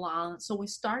for so long, so we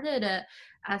started it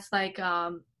as like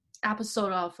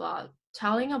episode of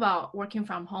telling about working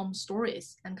from home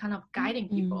stories and kind of guiding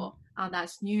people on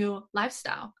that new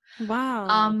lifestyle.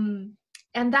 Wow.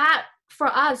 And that for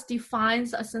us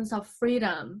defines a sense of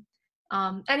freedom.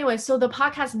 Anyway, so the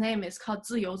podcast name is called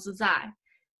自由自在.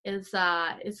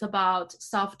 It's about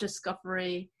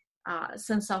self-discovery,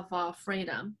 sense of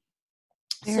freedom.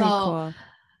 Very cool.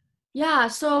 Yeah,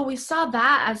 so we saw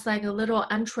that as like a little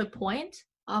entry point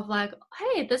of like,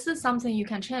 hey, this is something you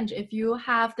can change. If you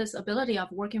have this ability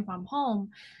of working from home,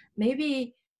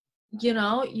 maybe,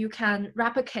 you can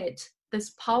replicate this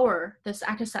power, this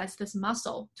exercise, this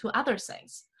muscle to other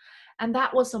things. And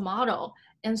that was the model.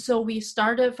 And so we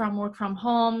started from work from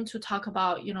home to talk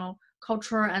about,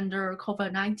 culture under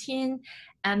COVID-19.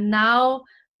 And now,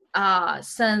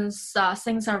 since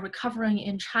things are recovering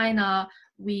in China,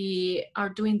 we are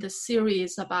doing this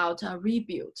series about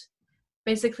rebuild,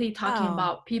 basically talking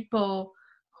about people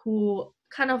who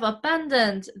kind of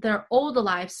abandoned their old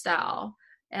lifestyle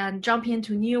and jump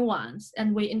into new ones.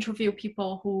 And we interview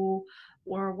people who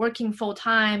were working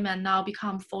full-time and now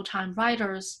become full-time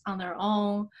writers on their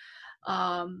own,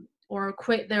 or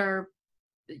quit their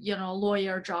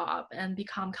lawyer job and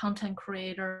become content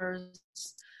creators.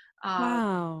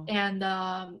 And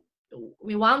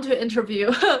we want to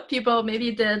interview people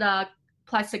maybe did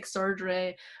plastic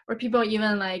surgery, or people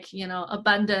even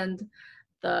abandoned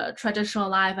the traditional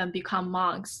life and become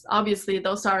monks. Obviously,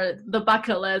 those are the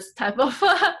bucket list type of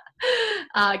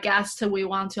guests we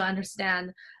want to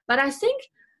understand. But I think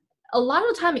a lot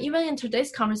of the time, even in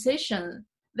today's conversation,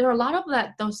 there are a lot of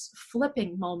those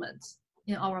flipping moments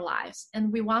in our lives,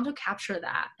 and we want to capture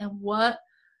that. And what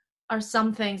are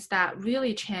some things that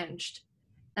really changed?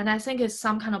 And I think it's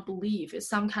some kind of belief. It's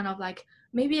some kind of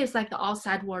maybe it's like the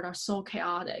outside world are so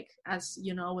chaotic, as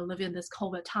we live in this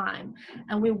COVID time,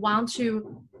 and we want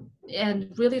to and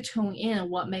really tune in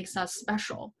what makes us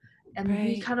special, and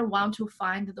we kind of want to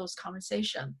find those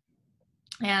conversations.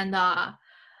 And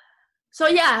so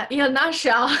yeah, in a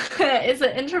nutshell, it's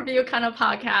an interview kind of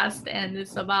podcast, and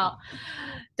it's about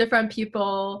different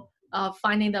people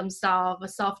finding themselves, a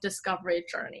self-discovery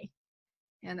journey.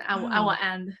 And I will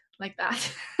end like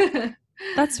that.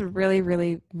 That's really,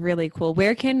 really, really cool.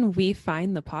 Where can we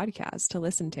find the podcast to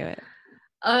listen to it?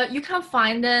 You can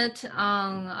find it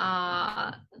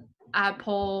on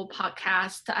Apple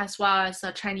Podcast, as well as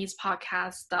a Chinese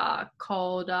podcast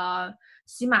called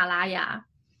Himalaya.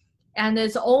 And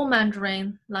it's all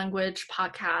Mandarin language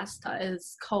podcast.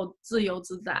 It's called 自由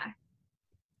自在.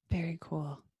 Very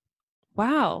cool.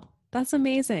 Wow. That's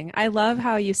amazing. I love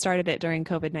how you started it during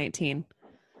COVID-19.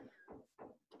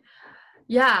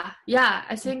 Yeah.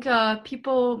 I think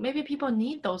people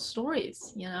need those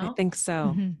stories, I think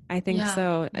so. Mm-hmm. I think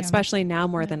so. Yeah. Especially now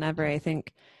more than ever. I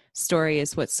think story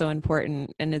is what's so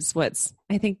important, and is what's,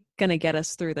 I think, going to get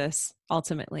us through this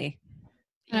ultimately.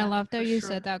 And I love that you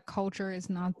said that culture is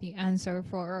not the answer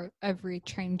for every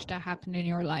change that happened in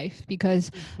your life, because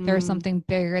there's something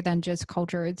bigger than just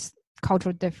culture. It's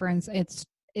cultural difference. It's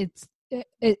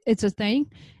a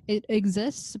thing. It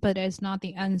exists, but it's not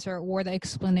the answer or the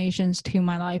explanations to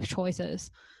my life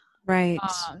choices. Right.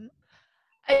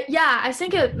 I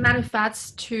think it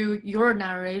manifests to your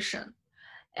narration,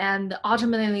 and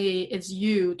ultimately it's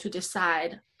you to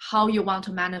decide how you want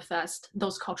to manifest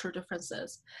those cultural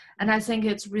differences. And I think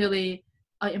it's really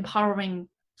empowering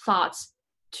thoughts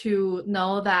to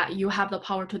know that you have the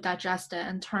power to digest it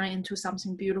and turn it into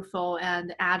something beautiful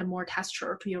and add more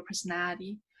texture to your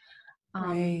personality.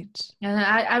 Right. And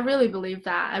I really believe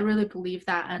that. I really believe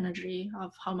that energy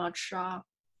of how much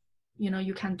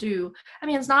you can do. I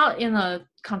mean, it's not in a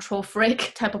control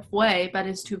freak type of way, but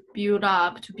it's to build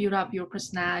up your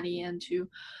personality and to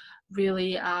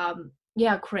really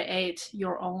create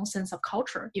your own sense of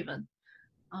culture even.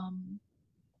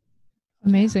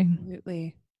 Amazing.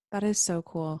 Absolutely. That is so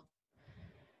cool.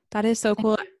 That is so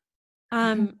cool.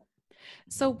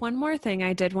 So one more thing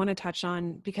I did want to touch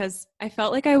on, because I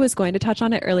felt like I was going to touch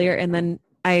on it earlier and then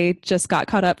I just got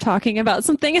caught up talking about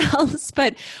something else.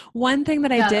 But one thing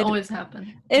that I did,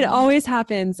 it always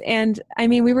happens. And I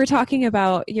mean, we were talking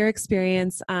about your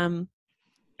experience in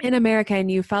America, and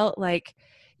you felt like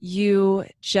you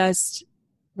just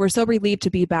were so relieved to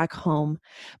be back home.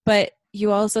 But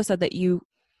you also said that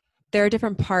there are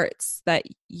different parts that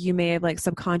you may have like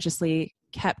subconsciously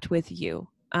kept with you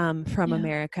from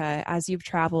America as you've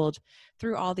traveled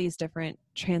through all these different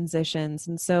transitions.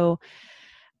 And so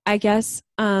I guess,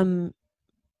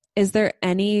 is there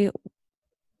anything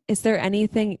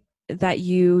that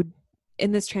you,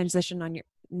 in this transition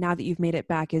now that you've made it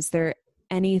back, is there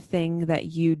anything that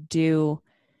you do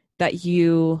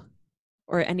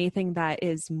or anything that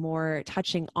is more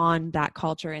touching on that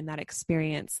culture and that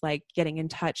experience, like getting in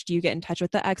touch? Do you get in touch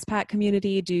with the expat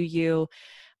community? Do you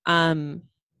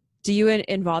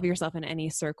involve yourself in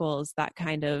any circles that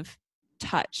kind of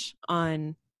touch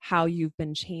on how you've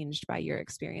been changed by your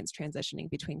experience transitioning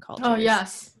between cultures? Oh,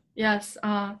 yes. That's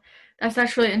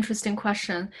actually an interesting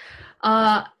question.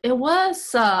 It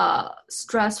was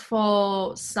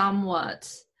stressful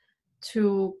somewhat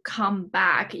to come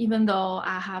back, even though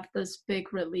I have this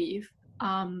big relief,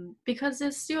 because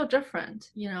it's still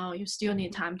different. You still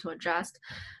need time to adjust.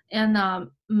 And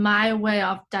my way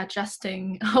of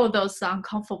digesting all those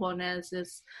uncomfortableness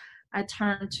is I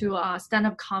turned to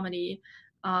stand-up comedy,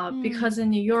 because in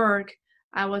New York,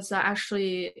 I was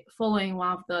actually following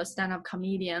one of the stand-up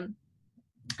comedian,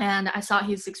 and I thought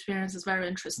his experience is very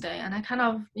interesting. And I kind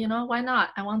of, why not?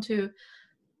 I want to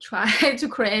try to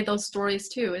create those stories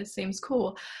too. It seems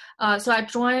cool. So I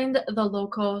joined the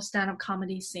local stand-up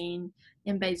comedy scene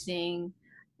in Beijing,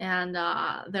 and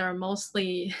they're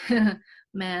mostly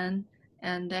men,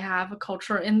 and they have a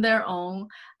culture in their own.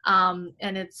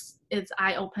 And it's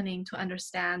eye-opening to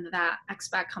understand that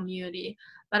expat community.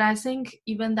 But I think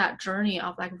even that journey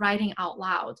of like writing out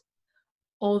loud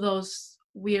all those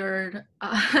weird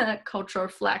cultural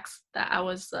flex that I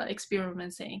was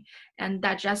experiencing and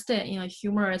digest it in a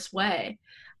humorous way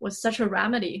was such a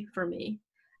remedy for me.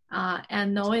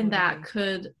 And knowing that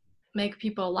could make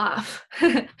people laugh,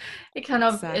 it kind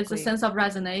of it's a sense of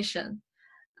resonation.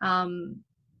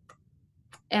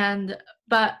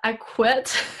 But I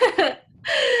quit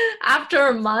after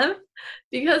a month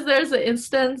because there's an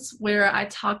instance where I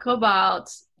talk about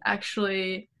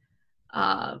actually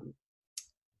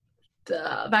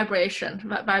the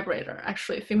vibrator,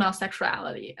 actually female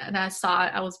sexuality, and I saw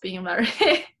I was being very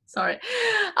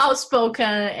outspoken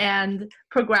and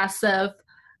progressive.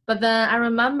 But then I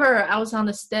remember I was on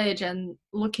the stage and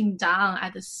looking down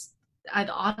at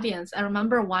the audience. I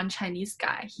remember one Chinese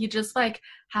guy, he just like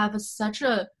have such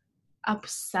a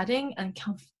upsetting and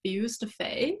confused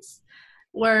face,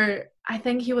 where I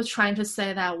think he was trying to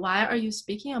say that, why are you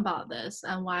speaking about this,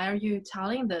 and why are you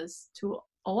telling this to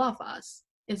all of us?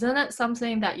 Isn't it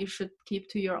something that you should keep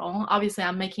to your own? Obviously,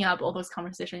 I'm making up all those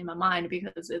conversations in my mind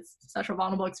because it's such a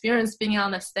vulnerable experience being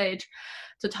on the stage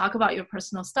to talk about your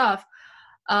personal stuff.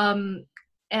 And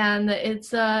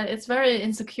it's very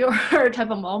insecure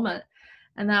type of moment.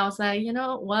 And then I was like, you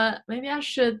know what? Maybe I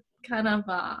should kind of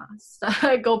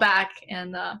go back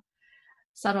and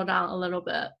settle down a little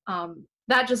bit.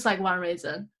 That just like one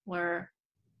reason where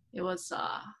it was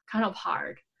kind of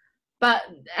hard. But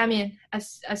I mean,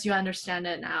 as you understand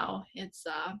it now, it's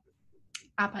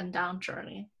up and down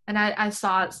journey. And I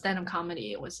saw stand-up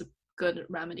comedy was a good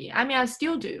remedy. I mean, I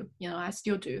still do.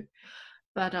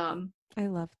 But I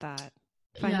love that.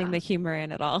 Finding the humor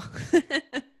in it all.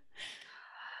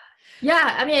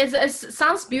 Yeah, I mean, it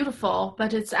sounds beautiful,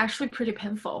 but it's actually pretty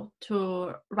painful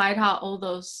to write out all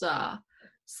those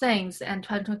things and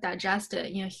try to digest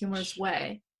it in a humorous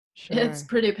way. Sure. It's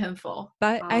pretty painful.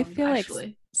 But I feel actually,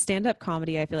 like stand-up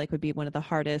comedy, I feel like would be one of the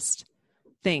hardest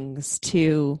things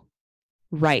to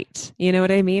write. You know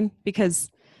what I mean? Because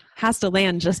it has to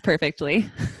land just perfectly.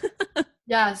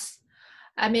 Yes.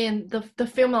 I mean, the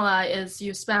formula is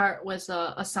you start with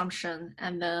an assumption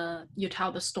and then you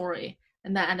tell the story.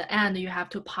 And then at the end, you have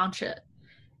to punch it.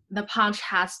 The punch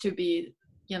has to be,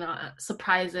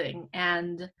 surprising.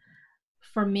 And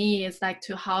for me, it's like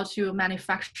how to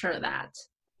manufacture that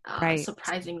Right.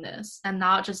 surprisingness and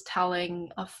not just telling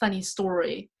a funny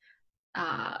story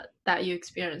that you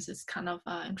experience is kind of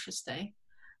interesting.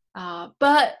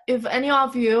 But if any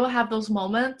of you have those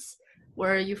moments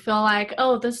where you feel like,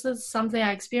 oh, this is something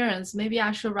I experienced, maybe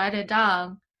I should write it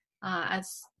down. I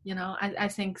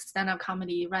think stand-up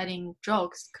comedy, writing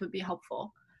jokes could be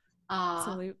helpful.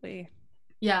 Absolutely.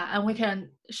 Yeah, and we can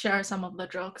share some of the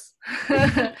jokes.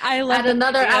 I love at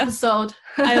another idea. episode.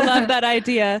 I love that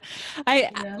idea.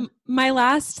 My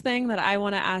last thing that I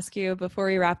want to ask you before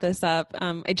we wrap this up,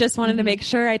 I just wanted to make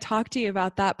sure I talk to you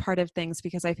about that part of things,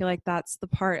 because I feel like that's the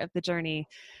part of the journey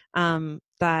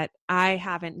that I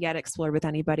haven't yet explored with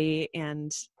anybody,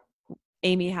 and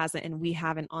Amy hasn't, and we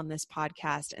haven't on this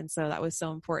podcast. And so that was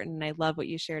so important. And I love what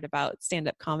you shared about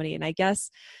stand-up comedy. And I guess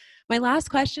my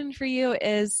last question for you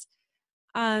is,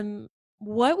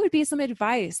 what would be some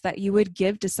advice that you would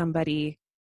give to somebody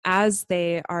as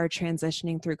they are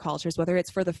transitioning through cultures, whether it's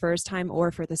for the first time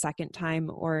or for the second time?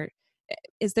 Or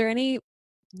is there any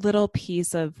little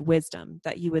piece of wisdom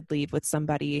that you would leave with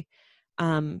somebody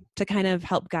to kind of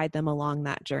help guide them along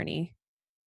that journey?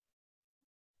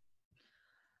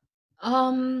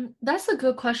 That's a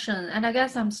good question. And I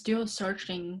guess I'm still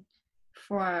searching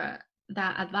for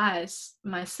that advice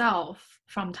myself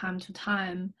from time to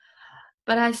time.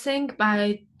 But I think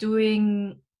by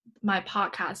doing my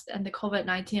podcast and the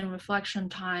COVID-19 reflection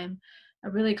time, I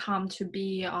really come to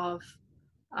be of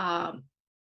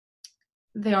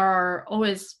there are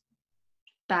always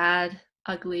bad,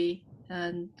 ugly,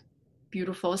 and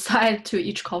beautiful side to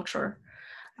each culture.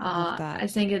 I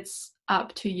think it's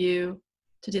up to you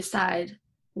to decide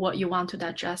what you want to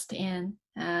digest in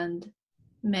and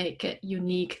make it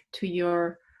unique to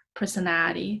your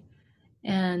personality.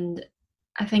 And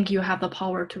I think you have the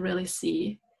power to really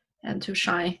see and to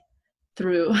shine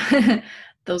through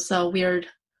those weird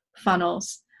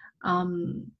funnels.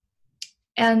 And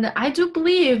I do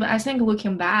believe, I think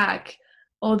looking back,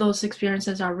 all those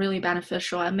experiences are really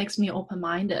beneficial. It makes me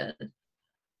open-minded.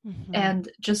 And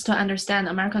just to understand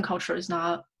American culture is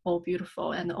not all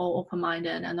beautiful and all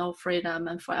open-minded and all freedom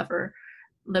and forever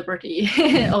liberty,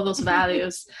 all those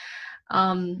values.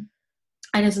 And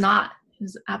it's not.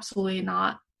 It's absolutely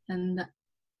not. And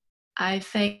I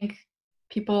think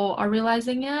people are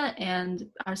realizing it and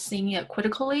are seeing it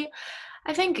critically.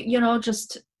 I think,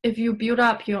 just if you build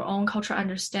up your own cultural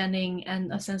understanding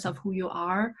and a sense of who you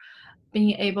are,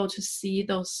 being able to see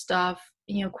those stuff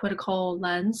in a critical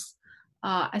lens,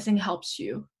 I think helps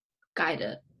you guide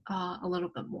it a little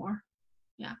bit more.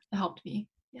 Yeah, it helped me.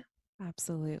 Yeah.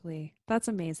 Absolutely. That's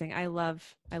amazing. I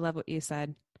love what you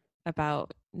said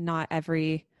about not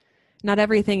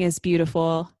everything is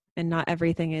beautiful. And not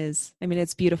everything is,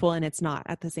 it's beautiful and it's not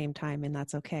at the same time, and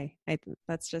that's okay.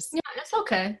 That's just, yeah, it's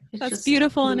okay. That's just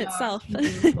beautiful in itself.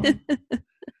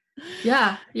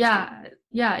 Yeah,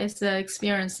 it's the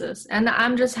experiences. And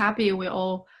I'm just happy we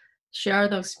all share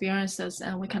the experiences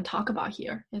and we can talk about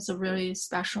here. It's a really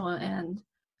special and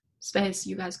space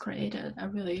you guys created.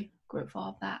 I'm really grateful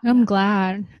of that. I'm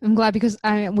glad because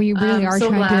we really are so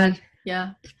trying glad.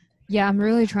 to I'm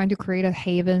really trying to create a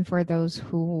haven for those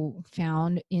who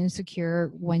found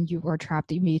insecure when you were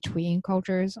trapped in between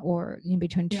cultures or in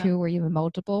between two or even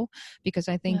multiple, because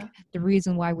I think the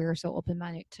reason why we are so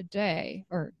open-minded today,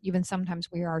 or even sometimes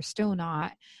we are still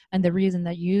not, and the reason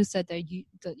that you said that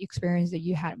the experience that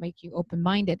you had make you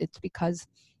open-minded, it's because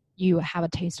you have a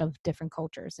taste of different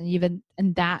cultures, and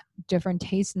that different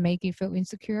taste make you feel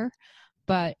insecure,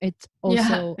 but it's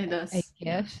also a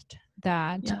gift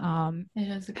that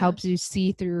helps you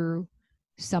see through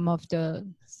some of the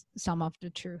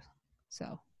truth.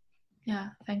 So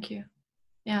thank you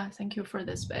for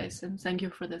this space, and thank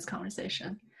you for this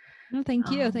conversation. No,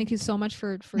 thank you so much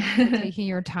for taking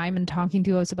your time and talking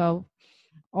to us about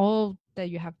all that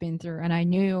you have been through. And I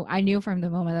knew from the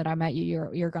moment that I met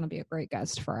you, you're going to be a great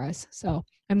guest for us, so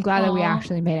I'm glad that we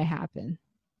actually made it happen.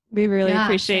 We really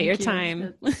appreciate your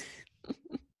time.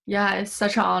 Yeah, it's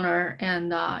such an honor,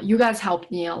 and you guys helped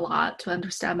me a lot to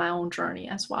understand my own journey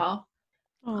as well.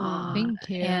 Thank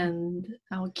you. And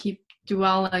I will keep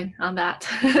dwelling on that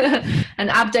and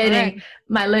updating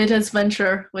my latest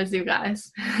venture with you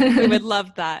guys. We would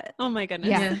love that. Oh my goodness.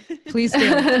 Yeah, please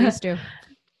do.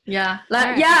 Yeah,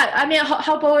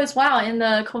 help all as well in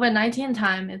the COVID-19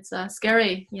 time. It's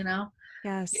scary,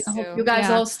 Yes. I hope you guys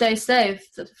all stay safe,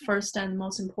 first and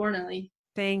most importantly.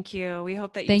 Thank you. We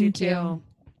hope that you Thank do too. you.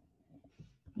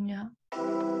 Yeah.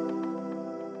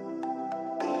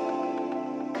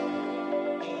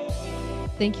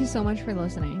 Thank you so much for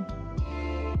listening.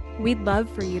 We'd love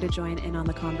for you to join in on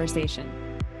the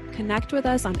conversation. Connect with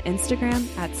us on Instagram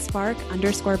at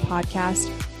 @spark_podcast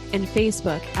and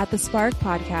Facebook at The Spark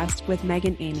Podcast with Meg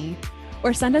and Amy,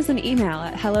 or send us an email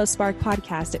at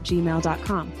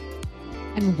hellosparkpodcast@gmail.com.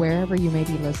 And wherever you may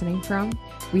be listening from,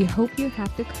 we hope you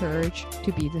have the courage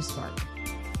to be the spark.